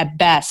at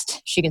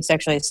best she can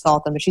sexually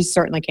assault him, but she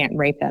certainly can't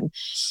rape him.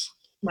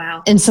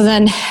 Wow. And so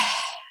then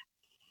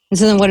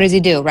what does he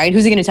do, right?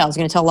 Who's he going to tell? Is he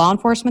going to tell law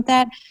enforcement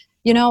that?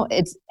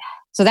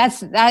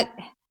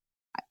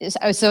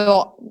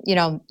 So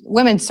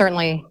women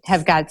certainly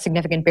have got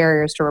significant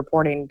barriers to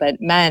reporting, but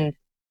men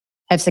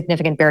have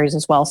significant barriers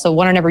as well. So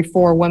 1 in every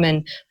 4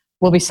 women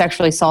will be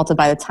sexually assaulted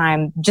by the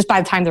time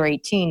they're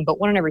 18, but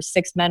 1 in every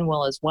 6 men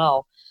will as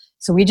well.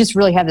 So we just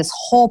really have this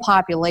whole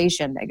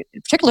population,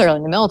 particularly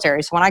in the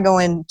military. So when I go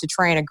in to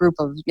train a group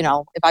of,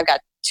 if I've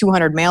got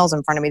 200 males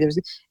in front of me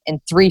and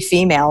 3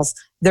 females,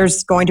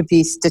 there's going to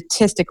be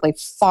statistically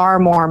far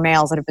more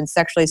males that have been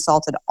sexually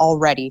assaulted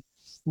already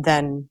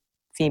than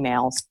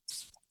females.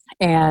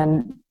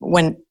 And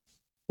when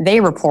they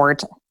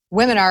report,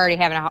 women are already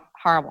having a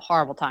horrible,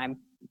 horrible time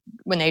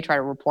when they try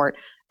to report.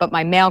 But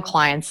my male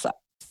clients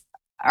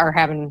are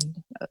having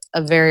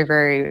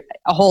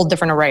a whole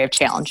different array of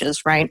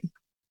challenges, right?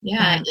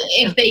 Yeah,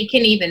 if they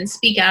can even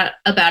speak out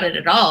about it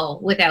at all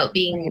without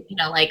being,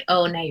 like,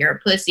 oh, now you're a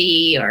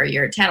pussy or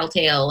you're a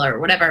tattletale or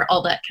whatever,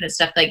 all that kind of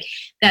stuff, like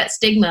that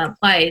stigma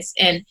applies.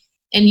 And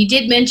you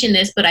did mention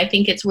this, but I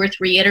think it's worth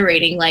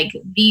reiterating, like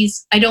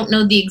these, I don't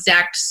know the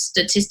exact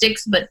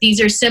statistics, but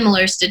these are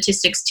similar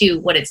statistics to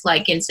what it's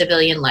like in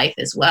civilian life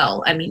as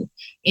well. I mean,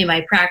 in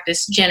my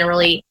practice,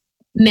 generally,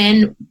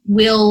 men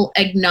will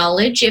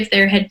acknowledge if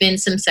there had been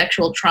some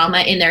sexual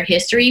trauma in their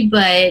history,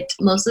 but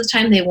most of the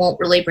time they won't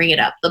really bring it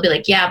up. They'll be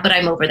like, yeah, but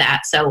I'm over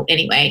that. So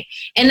anyway,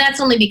 and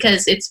that's only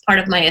because it's part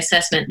of my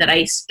assessment that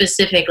I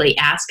specifically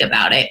ask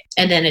about it.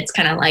 And then it's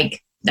kind of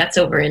like that's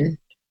over and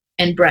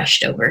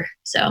brushed over.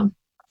 So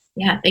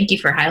yeah, thank you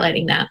for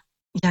highlighting that.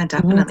 Yeah,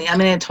 definitely. I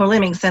mean, it totally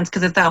makes sense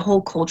because it's that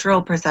whole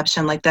cultural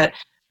perception, like that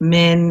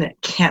men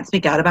can't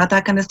speak out about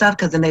that kind of stuff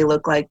because then they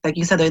look like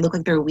you said, they look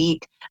like they're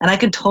weak. And I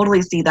could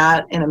totally see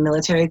that in a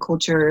military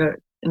culture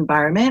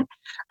environment,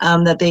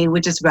 that they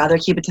would just rather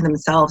keep it to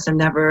themselves and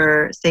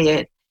never say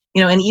it,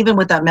 and even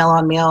with that male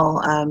on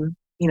male,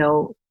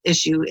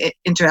 issue,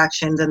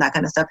 interactions and that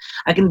kind of stuff,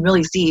 I can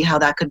really see how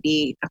that could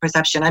be a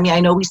perception. I mean, I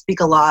know we speak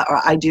a lot, or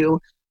I do,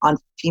 on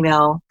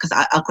female,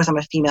 because of course I'm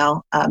a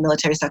female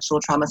military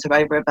sexual trauma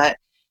survivor, but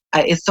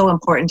it's so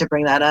important to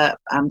bring that up,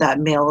 that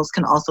males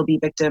can also be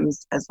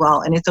victims as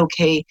well. And it's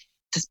okay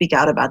speak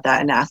out about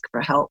that and ask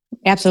for help.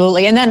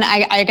 Absolutely. And then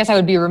I guess I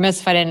would be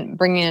remiss if I didn't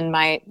bring in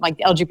my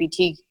the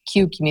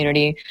LGBTQ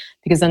community,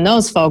 because then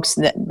those folks,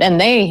 then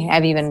they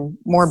have even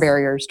more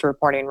barriers to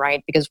reporting,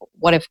 right? Because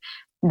what if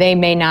they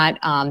may not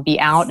be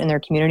out in their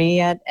community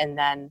yet, and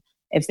then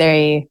if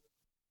they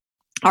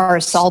are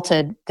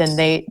assaulted, then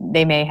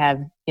they may have,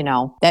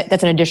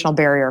 that's an additional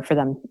barrier for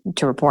them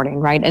to reporting,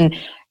 right?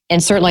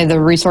 And certainly the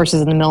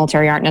resources in the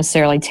military aren't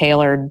necessarily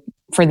tailored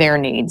for their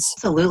needs.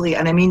 Absolutely.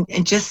 And I mean,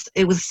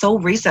 it was so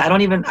recent. I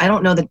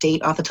don't know the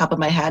date off the top of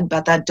my head,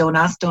 but that Don't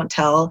Ask, Don't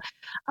Tell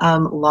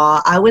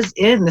law, I was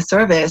in the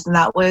service, and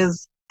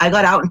I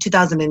got out in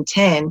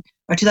 2010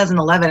 or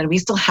 2011, and we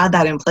still had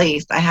that in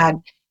place. I had,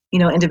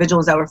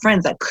 individuals that were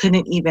friends that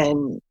couldn't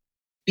even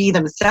be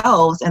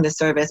themselves in the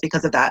service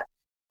because of that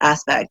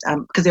aspect,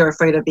 because they were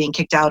afraid of being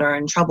kicked out or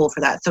in trouble for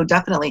that. So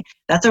definitely,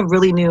 that's a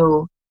really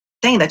new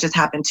thing that just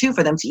happened too,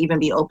 for them to even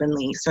be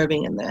openly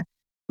serving in the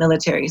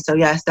military. So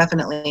yes,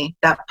 definitely,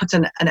 that puts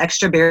an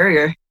extra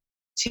barrier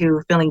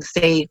to feeling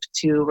safe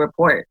to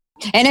report.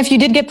 And if you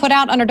did get put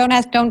out under Don't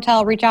Ask, Don't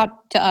Tell, reach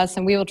out to us,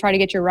 and we will try to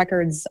get your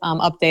records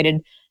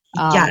updated.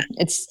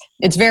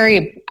 It's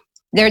very.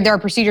 There are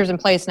procedures in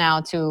place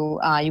now to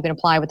you can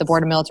apply with the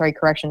Board of Military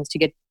Corrections to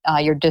get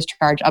your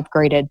discharge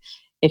upgraded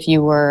if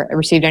you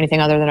received anything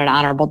other than an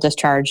honorable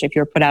discharge, if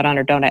you were put out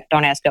under Don't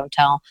Ask, Don't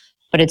Tell.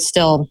 But it's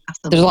still,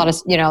 there's a lot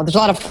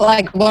of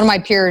like, one of my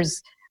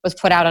peers was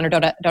put out under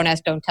Don't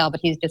Ask, Don't Tell, but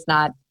he's just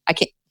not,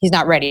 he's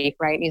not ready,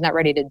 right? He's not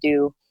ready to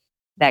do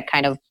that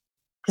kind of,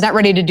 he's not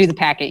ready to do the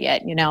packet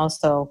yet,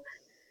 so.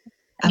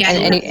 Yeah,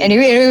 and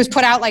he was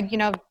put out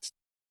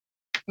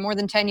more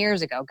than 10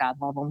 years ago, God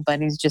love him. But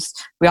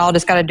we all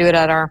just got to do it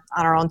on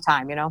our own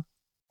time,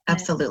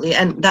 Absolutely.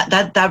 And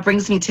that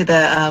brings me to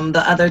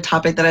the other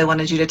topic that I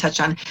wanted you to touch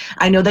on.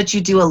 I know that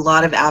you do a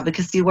lot of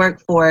advocacy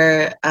work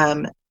for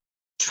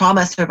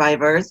trauma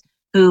survivors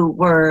who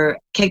were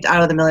kicked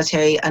out of the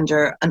military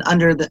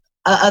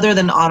other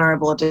than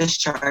honorable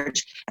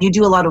discharge. You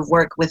do a lot of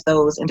work with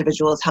those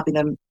individuals, helping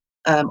them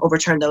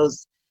overturn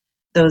those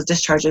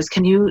discharges.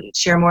 Can you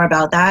share more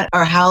about that,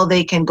 or how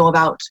they can go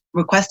about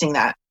requesting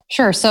that?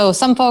 Sure. So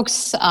some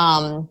folks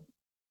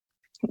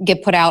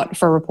get put out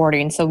for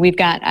reporting. So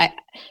I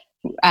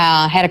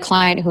had a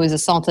client who was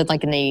assaulted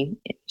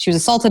she was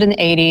assaulted in the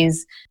 80s,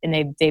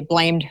 and they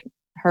blamed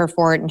her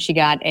for it, and she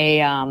got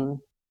a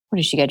what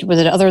did she get? Was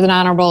it other than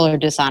honorable or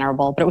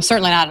dishonorable? But it was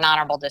certainly not an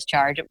honorable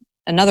discharge.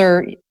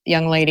 Another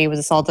young lady was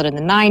assaulted in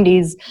the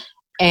 90s,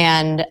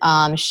 and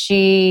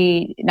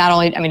she not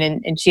only,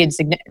 and she had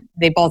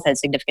they both had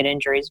significant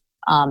injuries,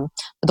 but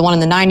the one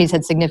in the 90s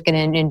had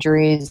significant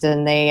injuries,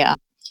 and they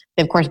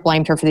of course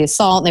blamed her for the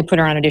assault, and they put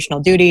her on additional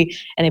duty,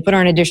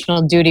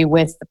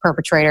 with the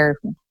perpetrator.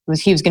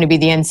 He was going to be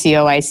the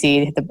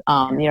NCOIC,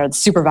 the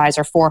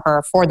supervisor for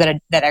her for that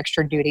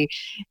extra duty.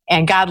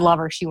 And God love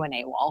her, she went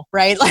AWOL,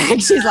 right?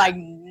 She's like,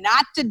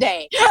 not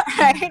today,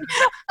 right?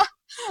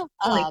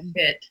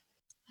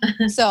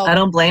 So I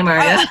don't blame her.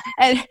 Yeah.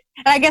 And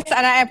I guess,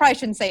 and I probably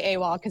shouldn't say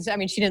AWOL, because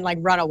she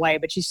didn't run away,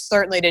 but she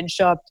certainly didn't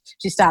show up.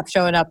 She stopped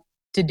showing up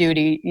to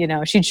duty.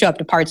 She'd show up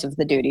to parts of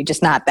the duty,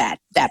 just not that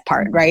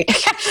part, right?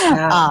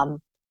 Yeah.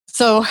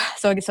 So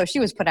she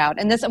was put out,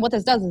 and what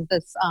this does is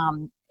this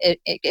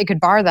it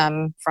could bar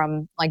them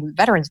from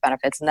veterans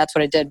benefits, and that's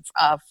what it did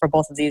for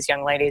both of these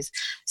young ladies.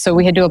 So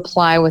we had to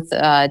apply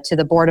to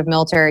the Board of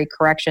Military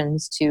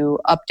Corrections to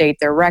update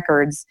their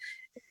records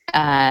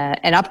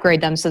and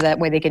upgrade them so that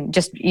way they can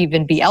just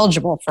even be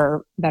eligible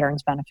for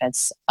veterans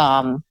benefits.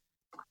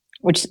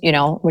 Which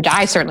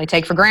I certainly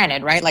take for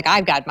granted, right?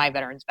 I've got my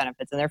veterans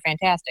benefits and they're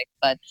fantastic,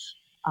 but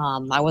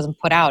I wasn't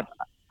put out.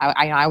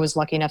 I was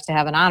lucky enough to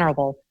have an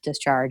honorable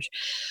discharge.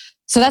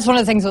 So that's one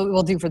of the things that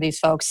we'll do for these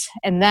folks.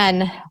 And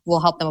then we'll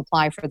help them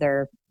apply for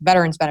their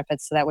veterans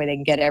benefits so that way they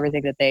can get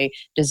everything that they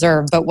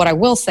deserve. But what I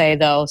will say,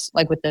 though,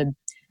 with the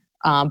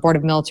Board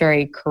of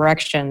Military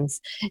Corrections,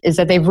 is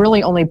that they've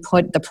really only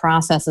put the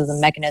processes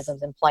and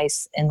mechanisms in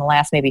place in the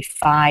last maybe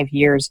 5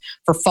 years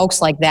for folks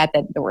like that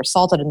were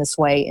assaulted in this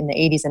way in the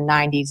 80s and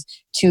 90s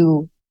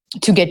to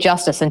get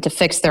justice and to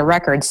fix their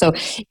records. So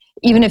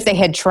even if they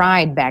had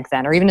tried back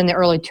then, or even in the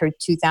early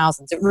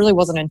 2000s, it really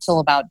wasn't until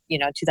about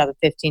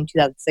 2015,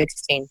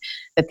 2016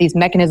 that these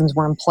mechanisms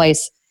were in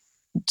place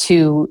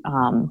to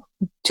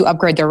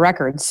upgrade their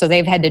records. So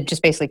they've had to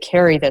just basically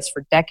carry this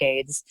for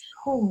decades.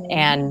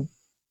 And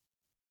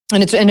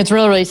it's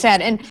really, really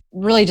sad. And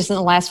really just in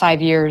the last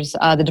 5 years,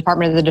 the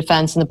Department of the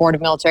Defense and the Board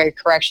of Military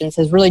Corrections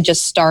has really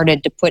just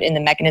started to put in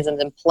the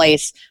mechanisms in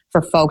place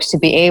for folks to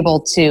be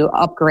able to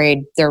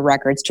upgrade their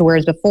records to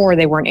whereas before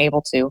they weren't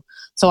able to.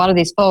 So a lot of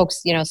these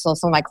folks, so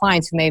some of my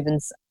clients who may have been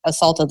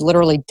assaulted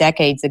literally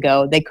decades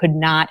ago, they could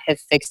not have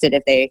fixed it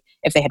if they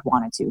had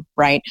wanted to,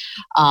 right?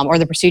 Or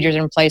the procedures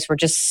in place were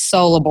just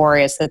so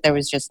laborious that there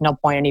was just no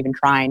point in even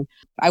trying.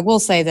 I will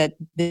say that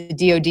the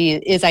DoD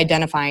is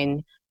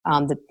identifying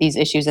these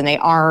issues, and they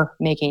are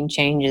making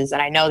changes.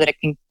 And I know that it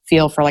can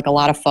feel for a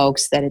lot of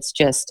folks that it's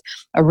just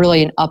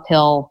really an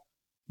uphill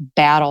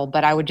battle,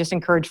 but I would just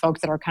encourage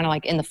folks that are kind of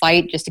like in the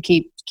fight just to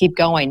keep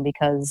going,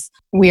 because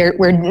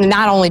we're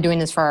not only doing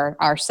this for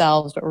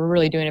ourselves, but we're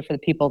really doing it for the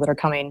people that are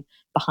coming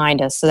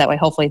behind us. So that way,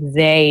 hopefully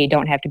they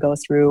don't have to go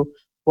through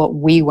what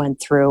we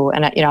went through.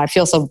 And I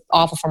feel so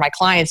awful for my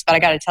clients, but I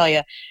got to tell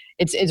you,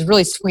 it's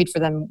really sweet for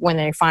them when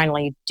they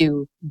finally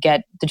do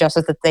get the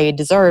justice that they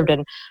deserved.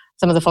 And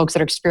some of the folks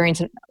that are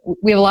experiencing,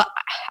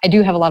 I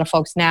do have a lot of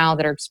folks now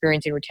that are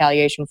experiencing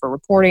retaliation for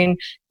reporting,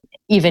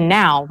 even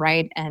now,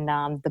 right? And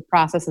the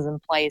processes in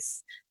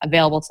place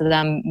available to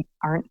them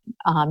aren't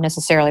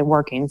necessarily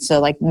working. So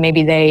like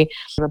maybe they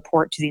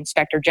report to the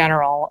Inspector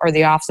General or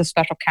the Office of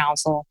Special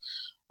Counsel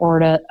or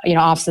to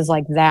offices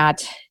like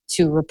that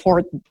to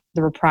report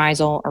the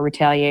reprisal or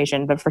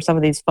retaliation. But for some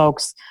of these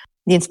folks,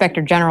 the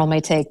Inspector General may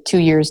take 2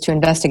 years to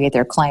investigate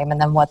their claim, and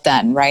then what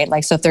then, right?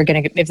 Like, so if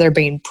they're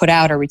being put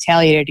out or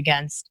retaliated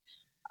against,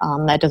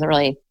 that doesn't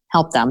really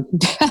help them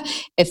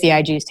if the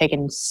IG is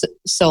taking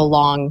so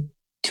long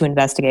to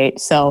investigate.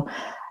 So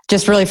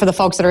just really for the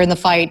folks that are in the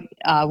fight,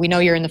 we know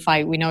you're in the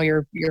fight. We know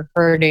you're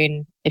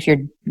hurting. If you're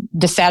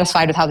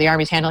dissatisfied with how the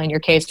Army's handling your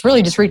case,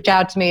 really just reach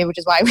out to me, which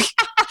is why we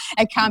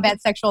at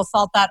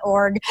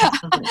combatsexualassault.org,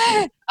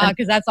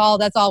 because that's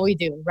all we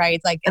do, right?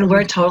 It's like, and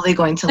we're totally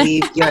going to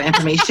leave your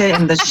information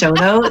in the show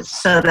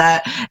notes so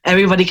that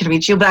everybody can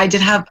reach you. But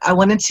I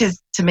wanted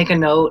to make a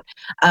note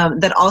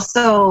that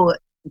also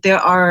there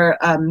are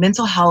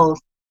mental health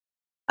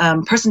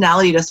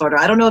personality disorder.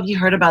 I don't know if you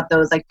heard about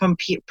those, like from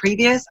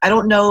previous. I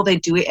don't know if they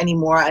do it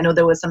anymore. I know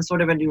there was some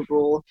sort of a new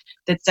rule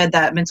that said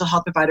that mental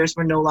health providers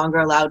were no longer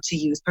allowed to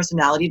use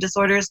personality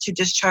disorders to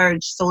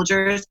discharge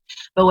soldiers.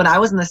 But when I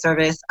was in the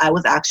service, I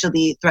was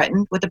actually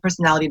threatened with a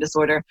personality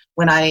disorder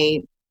when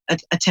I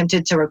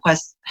attempted to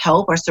request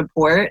help or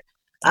support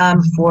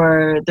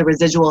for the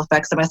residual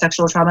effects of my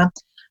sexual trauma.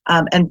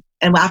 And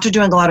after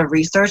doing a lot of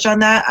research on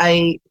that,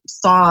 I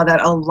saw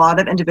that a lot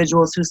of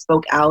individuals who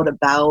spoke out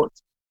about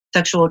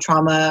sexual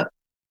trauma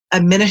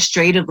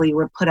administratively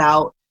were put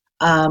out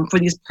for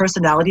these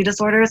personality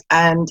disorders.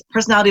 And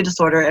personality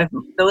disorder, if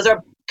those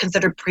are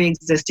considered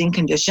pre-existing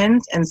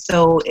conditions. And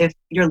so if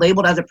you're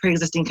labeled as a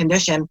pre-existing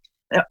condition,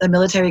 the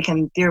military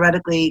can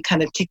theoretically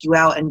kind of kick you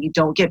out and you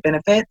don't get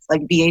benefits,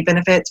 like VA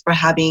benefits for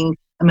having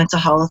a mental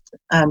health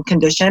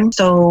condition.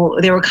 So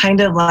they were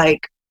kind of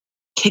like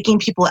kicking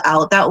people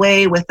out that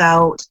way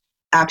without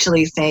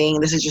actually saying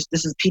this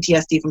is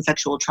PTSD from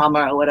sexual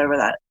trauma or whatever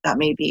that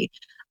may be.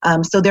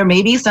 So there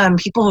may be some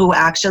people who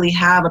actually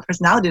have a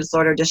personality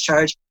disorder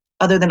discharge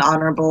other than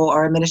honorable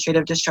or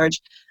administrative discharge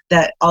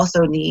that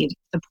also need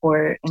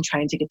support in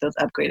trying to get those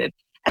upgraded.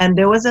 And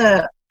there was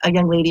a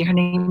young lady, her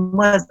name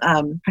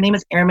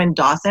is Erin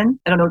Dawson.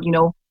 I don't know if you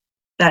know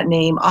that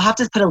name. I'll have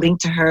to put a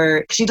link to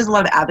her. She does a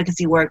lot of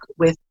advocacy work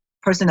with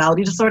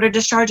personality disorder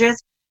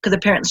discharges because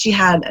apparently she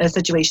had a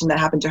situation that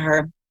happened to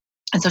her.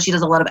 And so she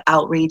does a lot of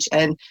outreach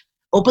and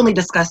openly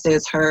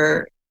discusses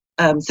her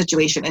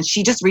situation. And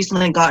she just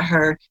recently got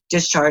her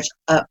discharge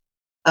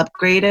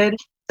upgraded.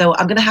 So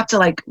I'm going to have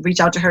to reach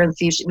out to her and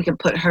see if we can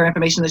put her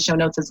information in the show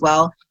notes as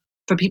well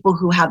for people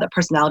who have the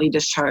personality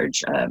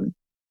discharge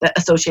that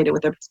associated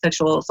with their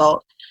sexual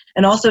assault.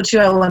 And also too,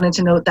 I wanted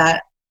to note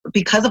that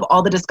because of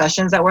all the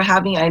discussions that we're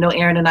having, I know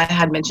Erin and I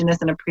had mentioned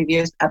this in a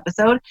previous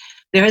episode,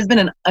 there has been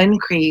an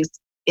increase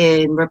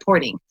in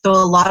reporting. So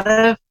a lot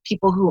of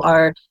people who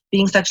are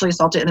being sexually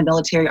assaulted in the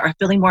military are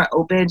feeling more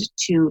open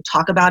to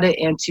talk about it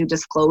and to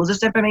disclose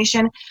this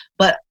information.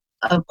 But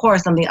of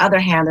course, on the other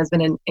hand, there's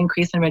been an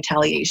increase in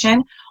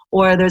retaliation,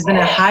 or there's been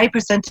a high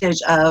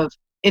percentage of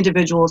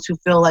individuals who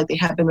feel like they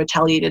have been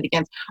retaliated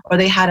against, or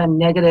they had a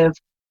negative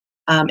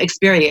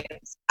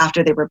experience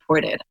after they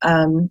reported.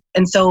 And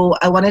so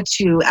I wanted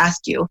to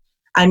ask you,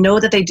 I know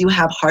that they do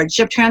have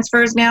hardship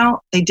transfers now.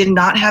 They did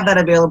not have that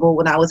available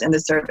when I was in the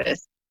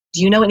service.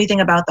 Do you know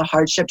anything about the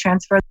hardship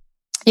transfer?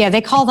 Yeah, they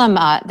call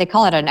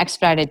it an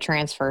expedited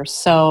transfer.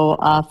 So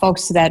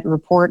folks that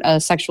report a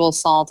sexual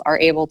assault are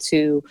able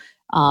to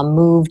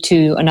move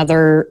to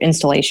another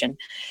installation.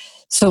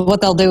 So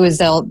what they'll do is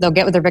they'll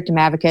get with their victim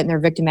advocate, and their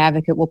victim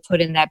advocate will put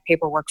in that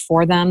paperwork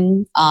for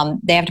them.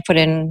 They have to put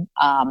in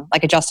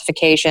a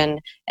justification,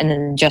 and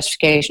then the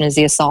justification is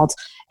the assault.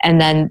 And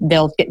then they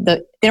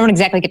don't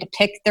exactly get to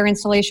pick their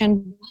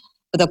installation,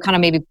 but they'll kind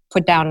of maybe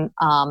put down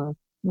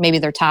maybe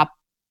their top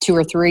 2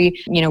 or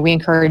 3. We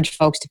encourage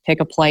folks to pick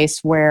a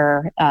place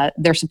where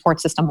their support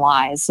system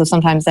lies. So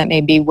sometimes that may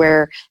be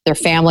where their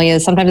family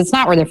is. Sometimes it's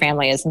not where their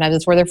family is. Sometimes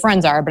it's where their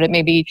friends are, but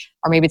maybe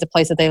it's a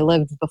place that they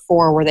lived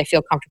before where they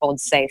feel comfortable and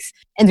safe.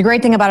 And the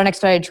great thing about an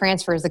expedited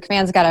transfer is the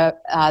command's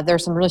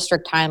there's some really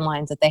strict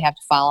timelines that they have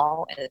to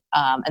follow,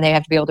 and they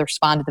have to be able to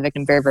respond to the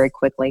victim very, very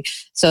quickly.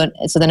 So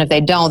then if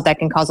they don't, that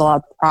can cause a lot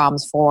of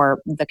problems for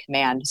the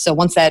command. So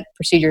once that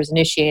procedure is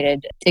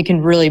initiated, it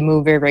can really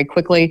move very, very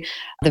quickly.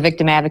 The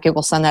victim advocate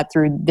will send that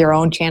through their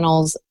own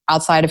channels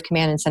outside of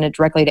command and send it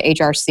directly to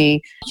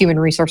HRC, Human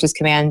Resources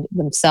Command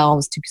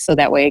themselves, so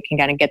that way it can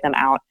kind of get them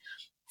out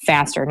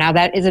faster. Now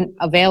that isn't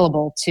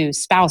available to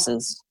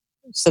spouses,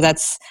 so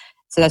that's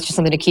just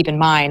something to keep in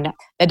mind.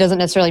 That doesn't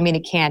necessarily mean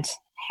it can't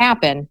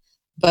happen,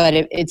 but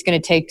it's going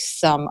to take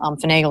some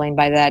finagling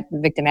by that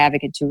victim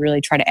advocate to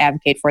really try to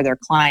advocate for their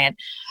client.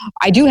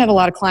 I do have a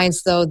lot of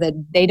clients, though, that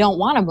they don't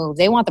want to move.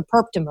 They want the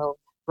perp to move,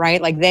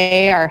 right? Like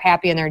they are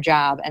happy in their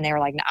job and they're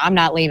like, no, I'm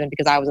not leaving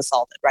because I was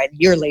assaulted, right?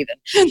 You're leaving.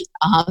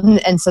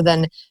 And so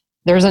then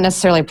there isn't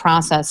necessarily a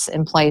process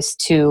in place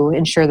to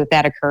ensure that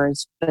that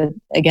occurs. But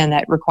again,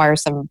 that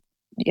requires some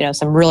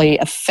really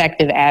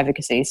effective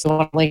advocacy.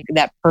 So link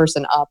that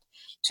person up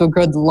to a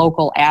good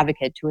local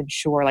advocate to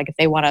ensure, like if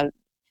they want to,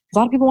 a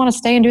lot of people want to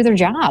stay and do their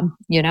job,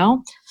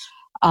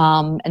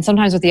 and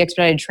sometimes with the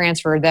expedited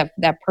transfer,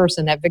 that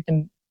person, that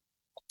victim,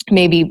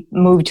 may be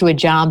moved to a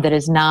job that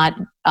is not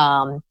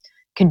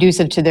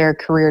conducive to their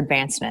career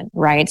advancement,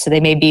 right? So they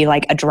may be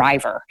like a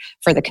driver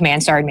for the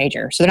command sergeant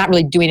major. So they're not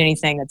really doing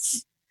anything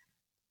that's,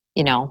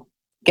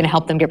 going to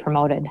help them get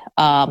promoted.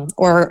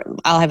 Or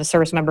I'll have a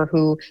service member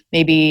who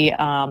may be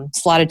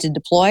slotted to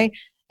deploy,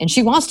 and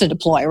she wants to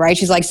deploy, right?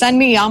 She's like, send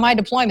me on my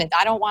deployment.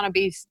 I don't want to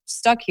be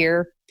stuck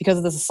here because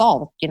of this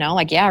assault,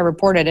 I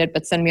reported it,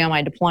 but send me on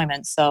my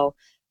deployment. So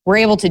we're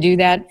able to do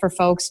that for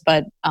folks,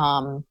 but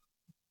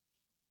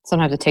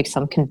sometimes it takes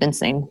some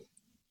convincing.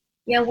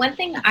 Yeah, one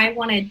thing I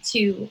wanted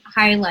to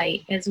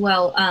highlight as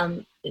well,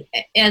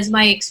 as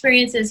my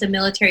experience as a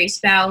military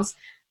spouse,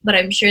 but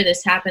I'm sure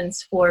this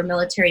happens for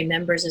military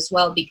members as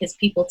well, because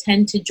people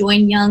tend to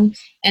join young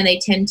and they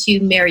tend to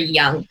marry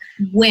young.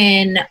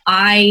 When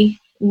I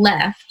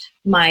left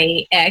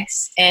my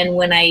ex, and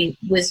when I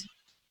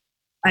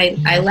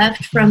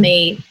left from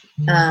a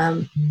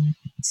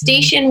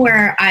station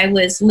where I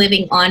was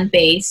living on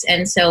base,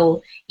 and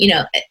so,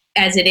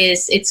 as it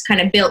is, it's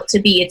kind of built to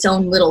be its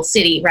own little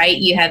city, right?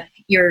 You have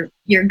your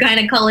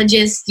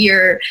gynecologist,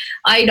 your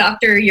eye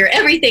doctor, your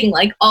everything,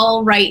 like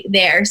all right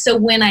there. So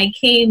when I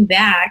came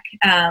back,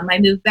 I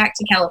moved back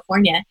to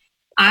California,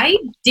 I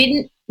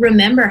didn't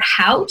remember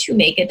how to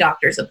make a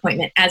doctor's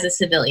appointment as a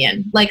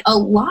civilian. Like a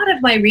lot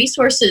of my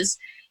resources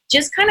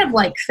just kind of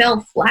like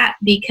fell flat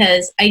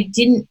because I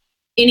didn't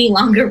any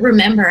longer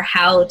remember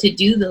how to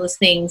do those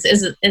things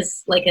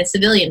as like a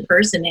civilian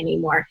person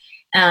anymore.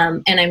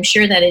 And I'm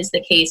sure that is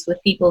the case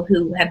with people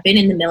who have been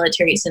in the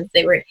military since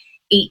they were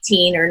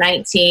 18 or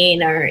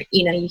 19, or,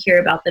 you hear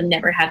about them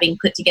never having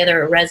put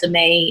together a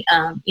resume,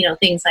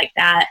 things like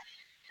that.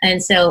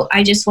 And so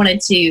I just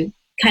wanted to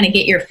kind of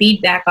get your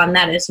feedback on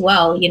that as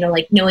well,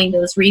 like knowing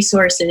those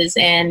resources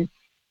and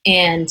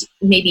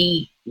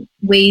maybe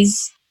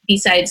ways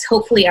besides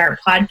hopefully our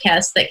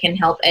podcast that can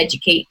help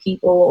educate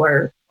people.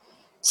 Or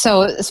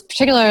so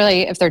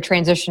particularly if they're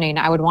transitioning,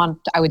 I would want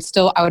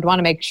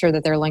to make sure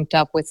that they're linked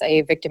up with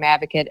a victim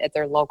advocate at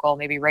their local,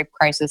 maybe rape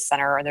crisis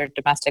center or their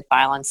domestic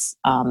violence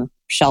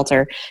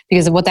shelter,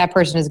 because what that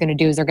person is going to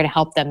do is they're going to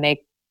help them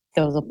make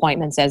those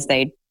appointments as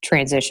they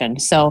transition.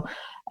 So,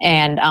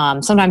 and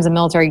sometimes the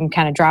military can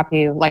kind of drop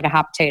you like a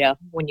hot potato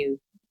when you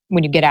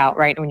get out,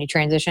 right? When you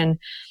transition.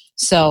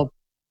 So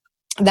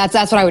that's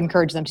what I would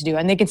encourage them to do.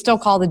 And they can still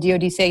call the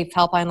DoD Safe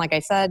helpline, like I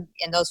said,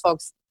 and those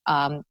folks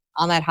on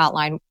that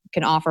hotline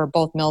can offer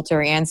both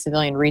military and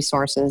civilian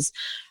resources.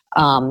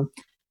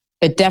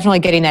 But definitely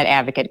getting that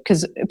advocate,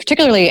 because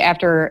particularly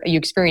after you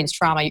experience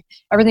trauma,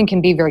 everything can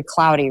be very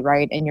cloudy,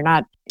 right? And you're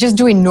not just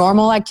doing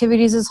normal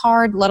activities is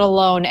hard, let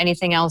alone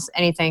anything else,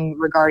 anything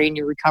regarding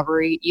your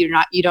recovery. You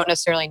don't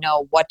necessarily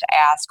know what to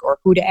ask or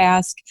who to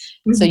ask.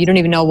 Mm-hmm. So you don't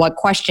even know what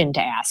question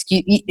to ask.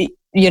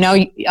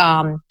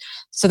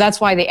 So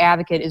that's why the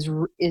advocate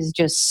is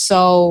just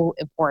so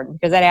important,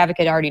 because that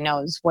advocate already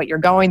knows what you're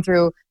going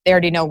through. They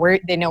already know where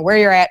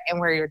you're at and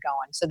where you're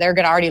going. So they're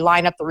going to already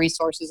line up the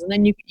resources, and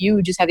then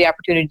you just have the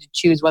opportunity to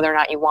choose whether or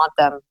not you want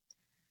them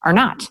or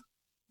not.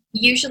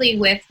 Usually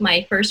with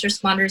my first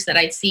responders that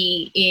I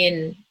see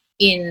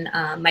in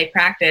my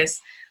practice,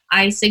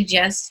 I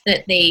suggest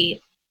that they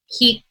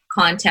keep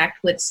contact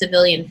with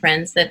civilian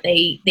friends, that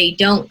they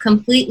don't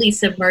completely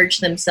submerge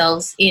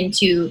themselves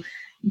into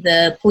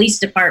the police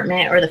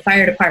department or the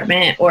fire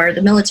department or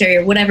the military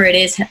or whatever it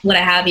is, what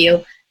have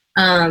you.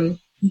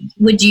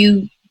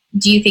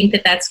 Do you think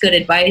that that's good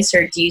advice,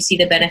 or do you see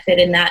the benefit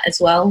in that as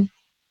well?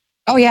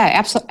 Oh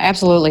yeah,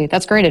 absolutely.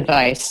 That's great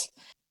advice,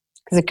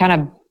 because it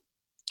can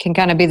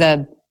kind of be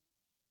the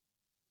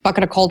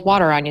bucket of cold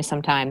water on you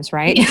sometimes,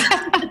 right?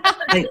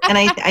 And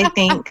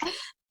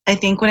I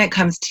think when it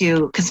comes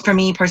to, because for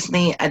me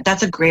personally,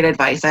 that's a great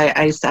advice.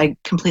 I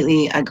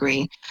completely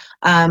agree.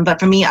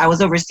 But for me, I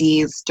was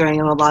overseas during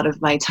a lot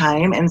of my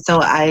time, and so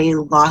I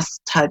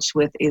lost touch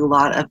with a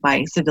lot of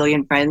my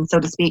civilian friends, so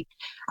to speak.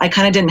 I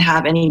kind of didn't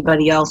have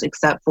anybody else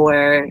except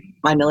for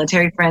my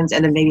military friends,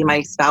 and then maybe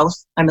my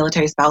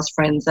military spouse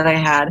friends that I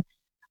had.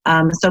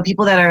 So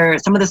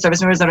some of the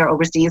service members that are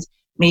overseas,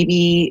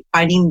 maybe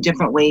finding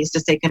different ways to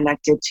stay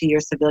connected to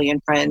your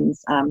civilian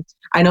friends.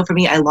 I know for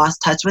me, I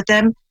lost touch with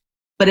them,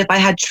 but if I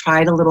had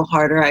tried a little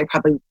harder, I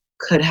probably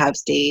could have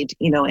stayed,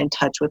 in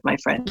touch with my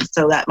friends.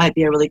 So that might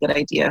be a really good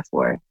idea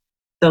for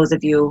those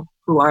of you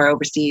who are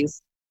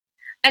overseas.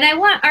 And I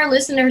want our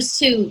listeners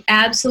to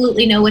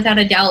absolutely know without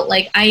a doubt,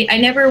 like, I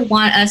never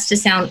want us to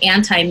sound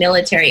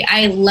anti-military.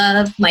 I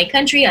love my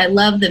country. I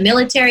love the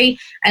military.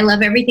 I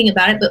love everything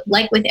about it. But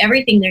like with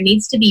everything, there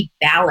needs to be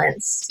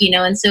balance,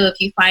 And so if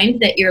you find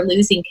that you're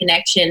losing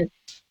connection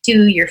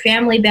to your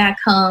family back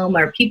home,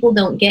 or people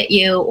don't get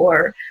you,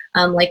 or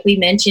like we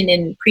mentioned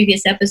in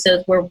previous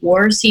episodes, where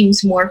war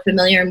seems more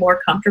familiar and more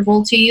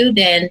comfortable to you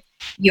than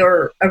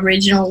your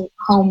original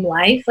home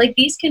life, like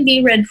these can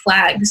be red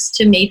flags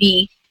to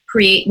maybe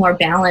create more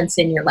balance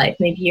in your life.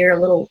 Maybe you're a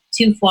little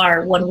too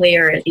far one way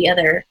or the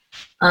other.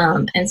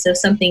 And so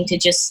something to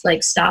just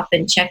like stop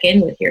and check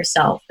in with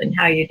yourself and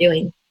how you're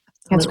doing.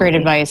 That's great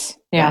advice.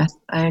 Yeah, yes,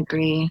 I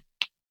agree.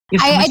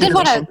 I did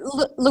want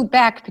to loop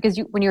back because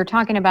when you were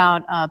talking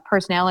about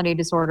personality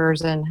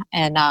disorders and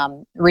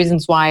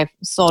reasons why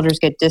soldiers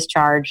get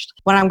discharged,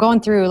 when I'm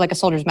going through like a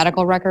soldier's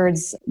medical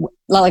records,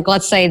 like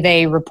let's say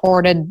they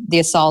reported the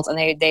assault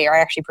and they are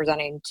actually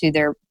presenting to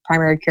their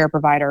primary care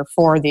provider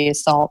for the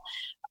assault,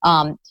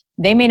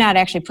 they may not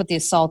actually put the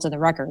assault in the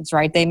records,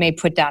 right? They may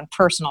put down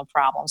personal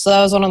problems. So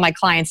that was one of my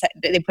clients that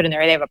they put in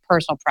there, they have a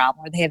personal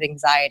problem or they have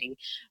anxiety.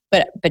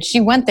 But she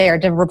went there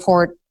to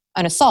report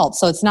an assault.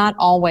 So it's not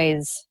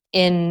always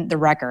in the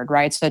record,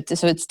 right? So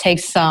it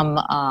takes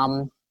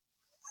somebody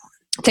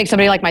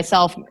like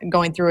myself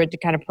going through it to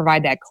kind of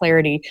provide that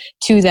clarity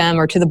to them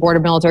or to the Board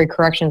of Military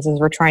Corrections as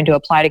we're trying to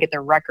apply to get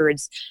their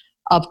records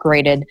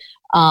upgraded.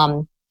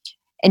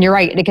 And you're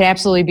right, it can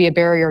absolutely be a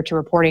barrier to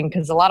reporting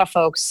because a lot of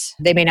folks,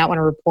 they may not want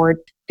to report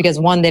because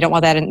one, they don't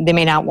want that, and they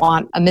may not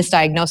want a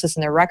misdiagnosis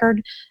in their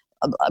record,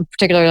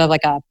 particularly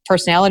like a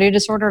personality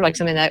disorder, like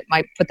something that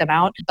might put them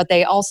out. But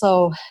they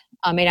also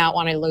may not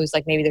want to lose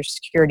like maybe their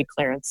security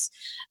clearance.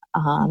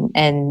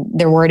 And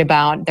they're worried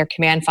about their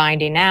command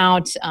finding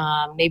out.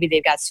 Maybe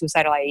they've got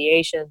suicidal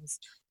ideations.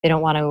 They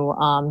don't want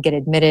to get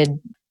admitted.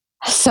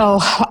 So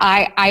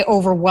I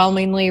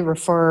overwhelmingly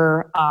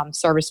refer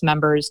service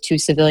members to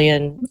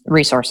civilian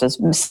resources,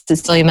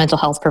 civilian mental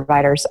health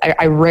providers.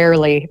 I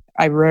rarely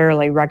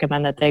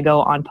recommend that they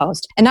go on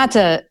post. And not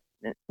to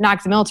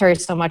knock the military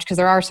so much, because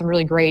there are some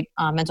really great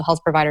mental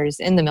health providers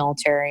in the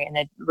military and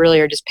that really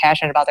are just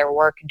passionate about their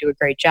work and do a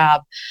great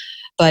job.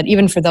 But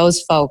even for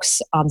those folks,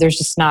 there's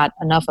just not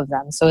enough of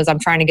them. So as I'm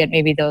trying to get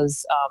maybe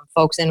those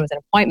folks in with an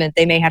appointment,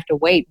 they may have to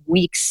wait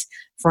weeks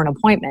for an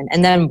appointment.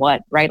 And then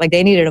what, right? Like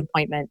they need an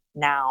appointment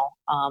now,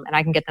 and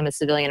I can get them a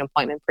civilian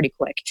appointment pretty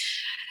quick.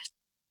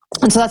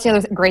 And so that's the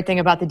other great thing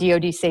about the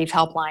DoD Safe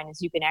Helpline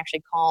is you can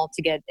actually call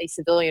to get a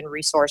civilian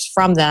resource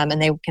from them,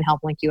 and they can help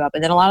link you up.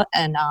 And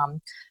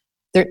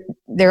then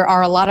there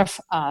are a lot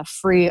of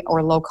free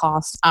or low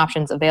cost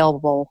options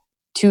available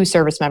to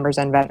service members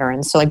and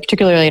veterans. So like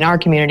particularly in our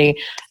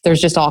community, there's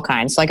just all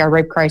kinds. Like our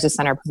Rape Crisis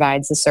Center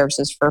provides the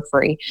services for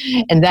free.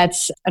 And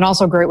that's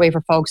also a great way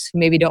for folks who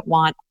maybe don't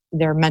want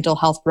their mental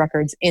health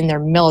records in their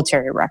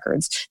military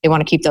records. They want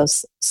to keep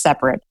those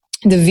separate.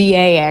 The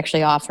VA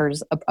actually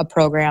offers a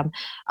program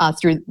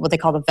through what they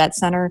call the Vet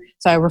Center.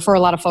 So I refer a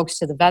lot of folks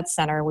to the Vet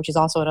Center, which is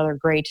also another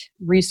great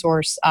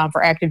resource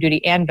for active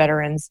duty and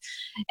veterans.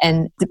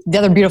 And the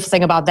other beautiful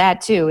thing about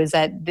that too is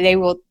that they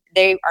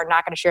are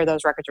not going to share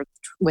those records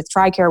with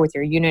TRICARE, with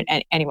your unit,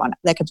 and anyone.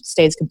 That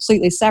stays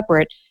completely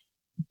separate.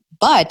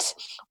 But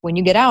when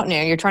you get out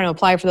now, you're trying to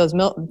apply for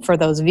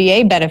those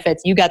VA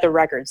benefits, you got the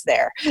records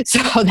there.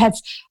 So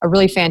that's a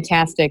really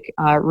fantastic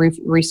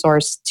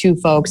resource to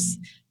folks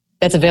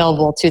that's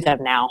available to them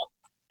now.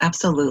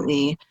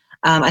 Absolutely.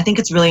 I think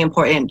it's really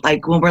important,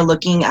 like when we're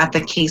looking at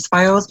the case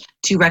files,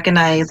 to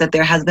recognize that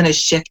there has been a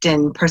shift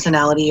in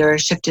personality or a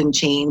shift in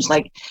change.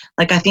 Like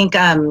I think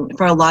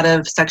for a lot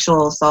of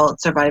sexual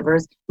assault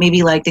survivors,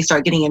 maybe like they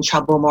start getting in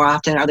trouble more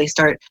often, or they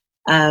start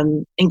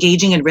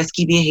engaging in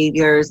risky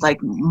behaviors, like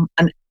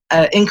an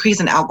increase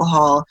in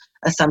alcohol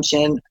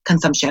consumption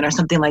or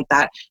something like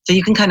that. So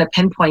you can kind of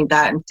pinpoint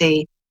that and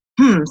say,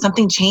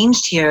 something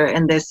changed here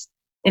in this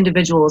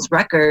individual's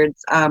records.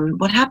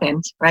 What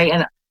happened, right?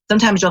 And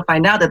sometimes you'll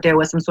find out that there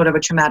was some sort of a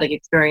traumatic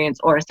experience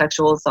or a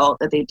sexual assault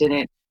that they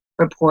didn't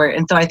report.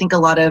 And so I think a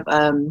lot of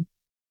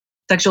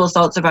sexual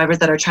assault survivors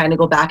that are trying to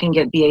go back and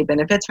get VA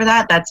benefits for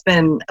that, that's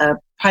been a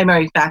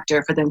primary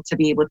factor for them to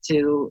be able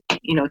to,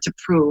 to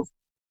prove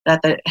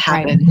that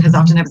happened. Because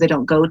oftentimes they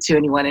don't go to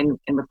anyone and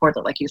report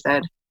that, like you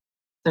said.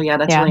 So yeah,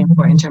 that's really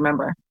important to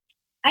remember.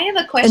 I have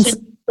a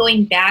question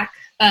going back,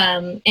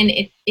 and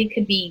it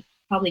could be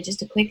probably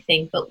just a quick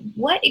thing, but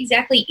what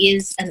exactly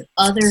is an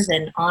other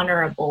than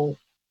honorable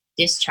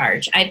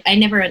discharge? I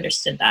never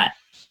understood that.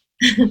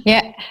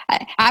 Yeah,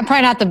 I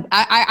probably not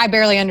I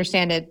barely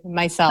understand it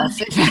myself.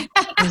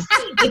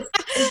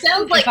 It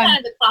sounds like kind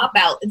of the cop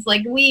out. It's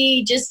like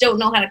we just don't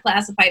know how to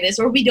classify this,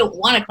 or we don't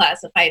want to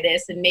classify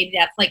this, and maybe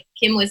that's like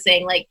Kim was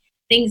saying, like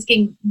things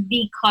can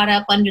be caught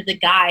up under the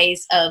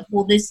guise of,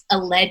 well, this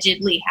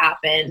allegedly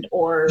happened,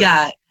 or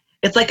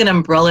it's like an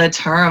umbrella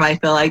term, I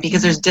feel like,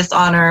 because there's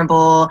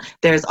dishonorable,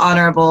 there's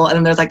honorable, and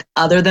then there's like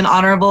other than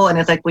honorable, and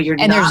it's like, well, you're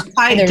not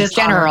quite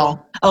dishonorable.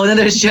 General. Oh, and then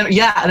there's and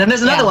then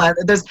there's another one.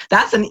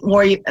 That's a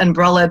more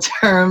umbrella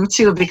term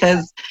too,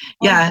 because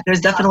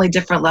there's definitely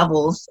different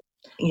levels.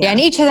 Yeah, and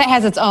each of that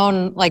has its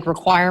own like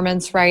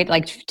requirements, right?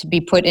 Like to be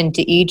put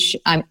into each.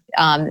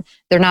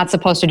 They're not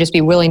supposed to just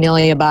be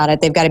willy-nilly about it.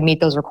 They've got to meet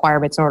those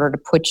requirements in order to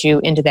put you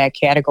into that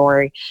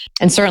category.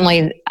 And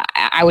certainly,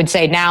 I would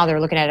say now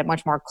they're looking at it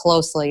much more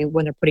closely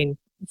when they're putting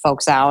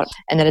folks out,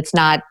 and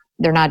that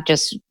they're not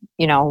just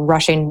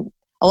rushing.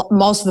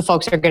 Most of the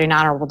folks are getting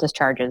honorable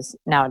discharges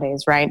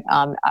nowadays, right?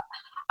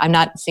 I'm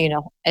not seeing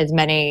as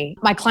many.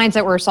 My clients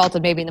that were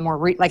assaulted maybe in the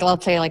more,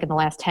 let's say like in the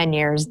last 10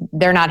 years,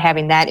 they're not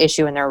having that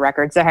issue in their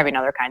records. They're having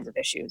other kinds of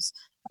issues.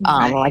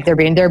 Right. Like they're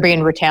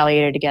being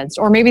retaliated against,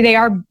 or maybe they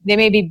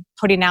may be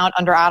putting out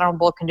under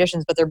honorable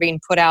conditions, but they're being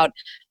put out.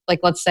 Like,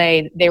 let's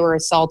say they were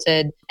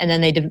assaulted and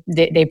then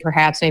they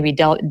perhaps maybe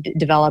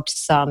developed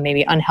some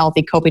maybe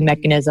unhealthy coping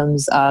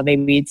mechanisms.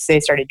 Maybe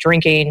they started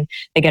drinking,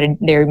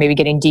 they're maybe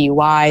getting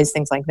DUIs,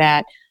 things like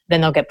that.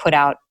 Then they'll get put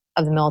out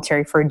of the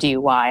military for a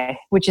DUI,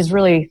 which is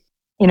really,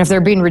 if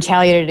they're being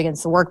retaliated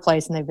against the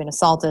workplace and they've been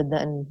assaulted,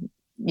 then,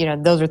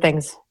 those are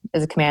things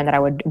as a command that I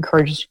would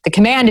encourage the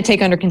command to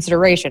take under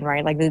consideration,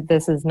 right? Like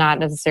this is not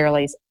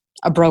necessarily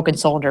a broken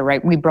soldier,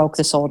 right? We broke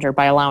the soldier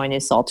by allowing the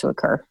assault to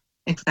occur.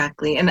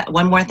 Exactly. And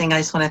one more thing I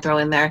just want to throw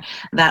in there,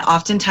 that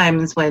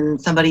oftentimes when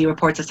somebody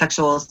reports a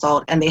sexual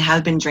assault and they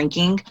have been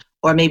drinking,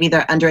 or maybe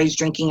they're underage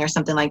drinking or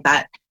something like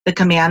that, the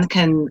command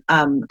can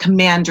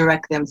command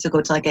direct them to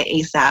go to like an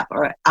ASAP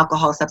or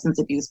alcohol substance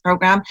abuse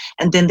program.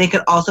 And then they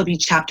could also be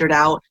chaptered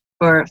out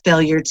for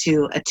failure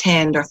to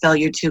attend or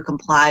failure to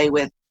comply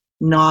with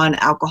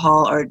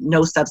non-alcohol or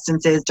no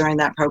substances during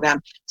that program.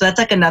 So that's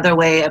like another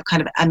way of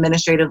kind of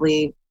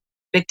administratively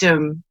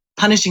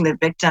punishing the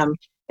victim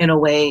in a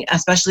way,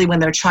 especially when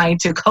they're trying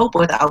to cope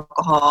with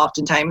alcohol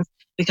oftentimes,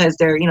 because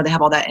they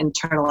have all that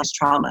internalized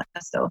trauma.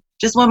 So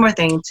just one more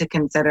thing to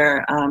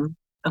consider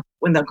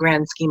in the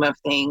grand scheme of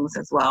things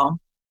as well.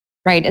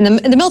 Right. And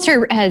the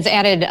military has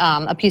added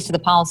a piece to the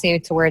policy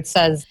to where it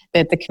says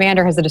that the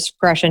commander has the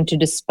discretion to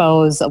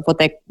dispose of what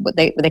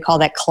they call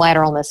that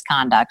collateral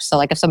misconduct. So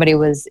like if somebody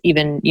was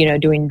even,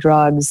 doing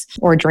drugs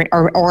or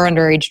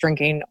underage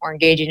drinking or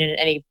engaging in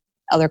any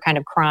other kind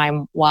of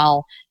crime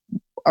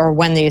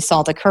when the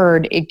assault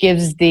occurred, it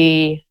gives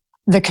the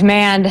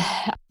command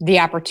the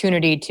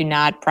opportunity to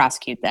not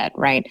prosecute that,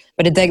 right?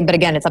 But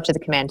again, it's up to the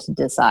command to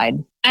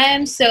decide. I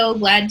am so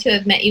glad to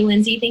have met you,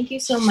 Lindsay. Thank you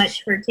so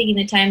much for taking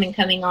the time and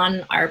coming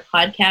on our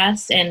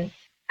podcast. And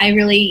I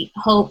really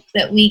hope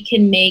that we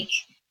can make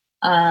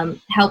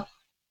help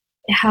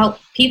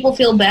people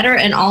feel better,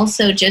 and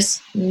also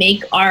just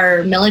make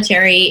our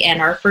military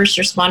and our first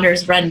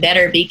responders run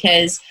better,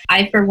 because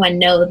I, for one,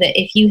 know that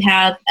if you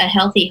have a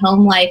healthy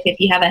home life, if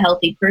you have a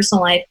healthy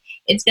personal life,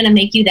 it's going to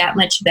make you that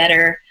much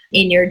better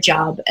in your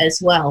job as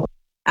well.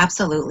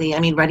 Absolutely.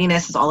 I mean,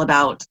 readiness is all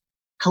about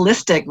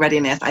holistic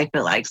readiness, I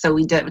feel like. So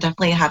we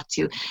definitely have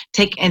to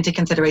take into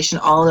consideration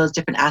all those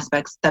different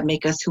aspects that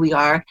make us who we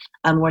are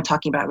when we're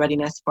talking about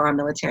readiness for our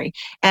military.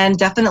 And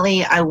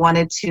definitely, I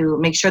wanted to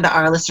make sure that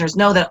our listeners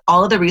know that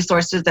all of the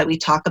resources that we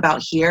talk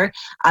about here,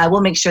 I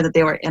will make sure that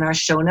they were in our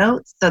show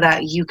notes so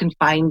that you can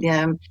find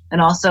them.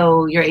 And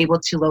also, you're able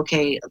to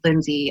locate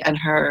Lindsay and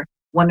her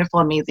wonderful,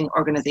 amazing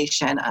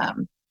organization,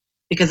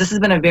 because this has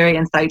been a very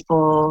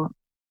insightful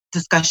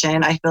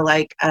discussion. I feel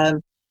like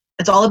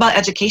it's all about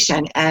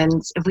education,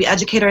 and if we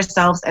educate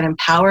ourselves and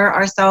empower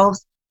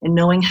ourselves in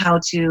knowing how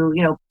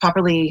to,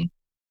 properly,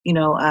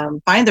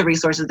 find the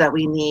resources that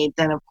we need,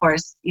 then of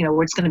course,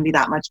 we're just going to be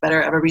that much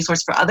better of a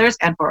resource for others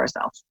and for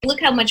ourselves. Look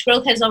how much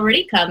growth has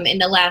already come in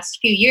the last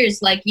few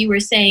years. Like you were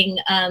saying,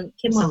 Kim,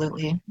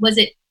 absolutely. Was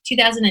it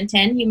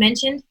 2010 you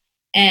mentioned?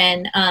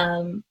 And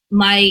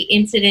my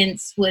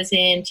incidence was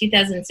in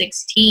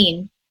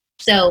 2016.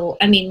 So,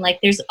 I mean, like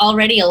there's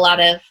already a lot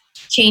of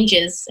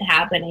changes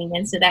happening,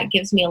 and so that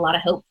gives me a lot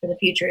of hope for the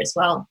future as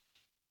well.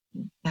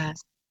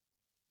 Yes.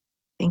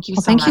 Thank you.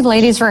 Thank you,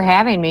 ladies, for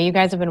having me. You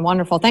guys have been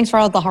wonderful. Thanks for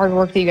all the hard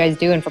work that you guys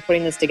do and for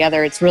putting this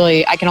together. It's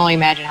really, I can only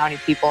imagine how many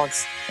people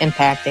it's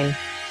impacting.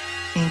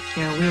 Thank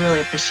you. We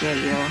really appreciate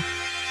you.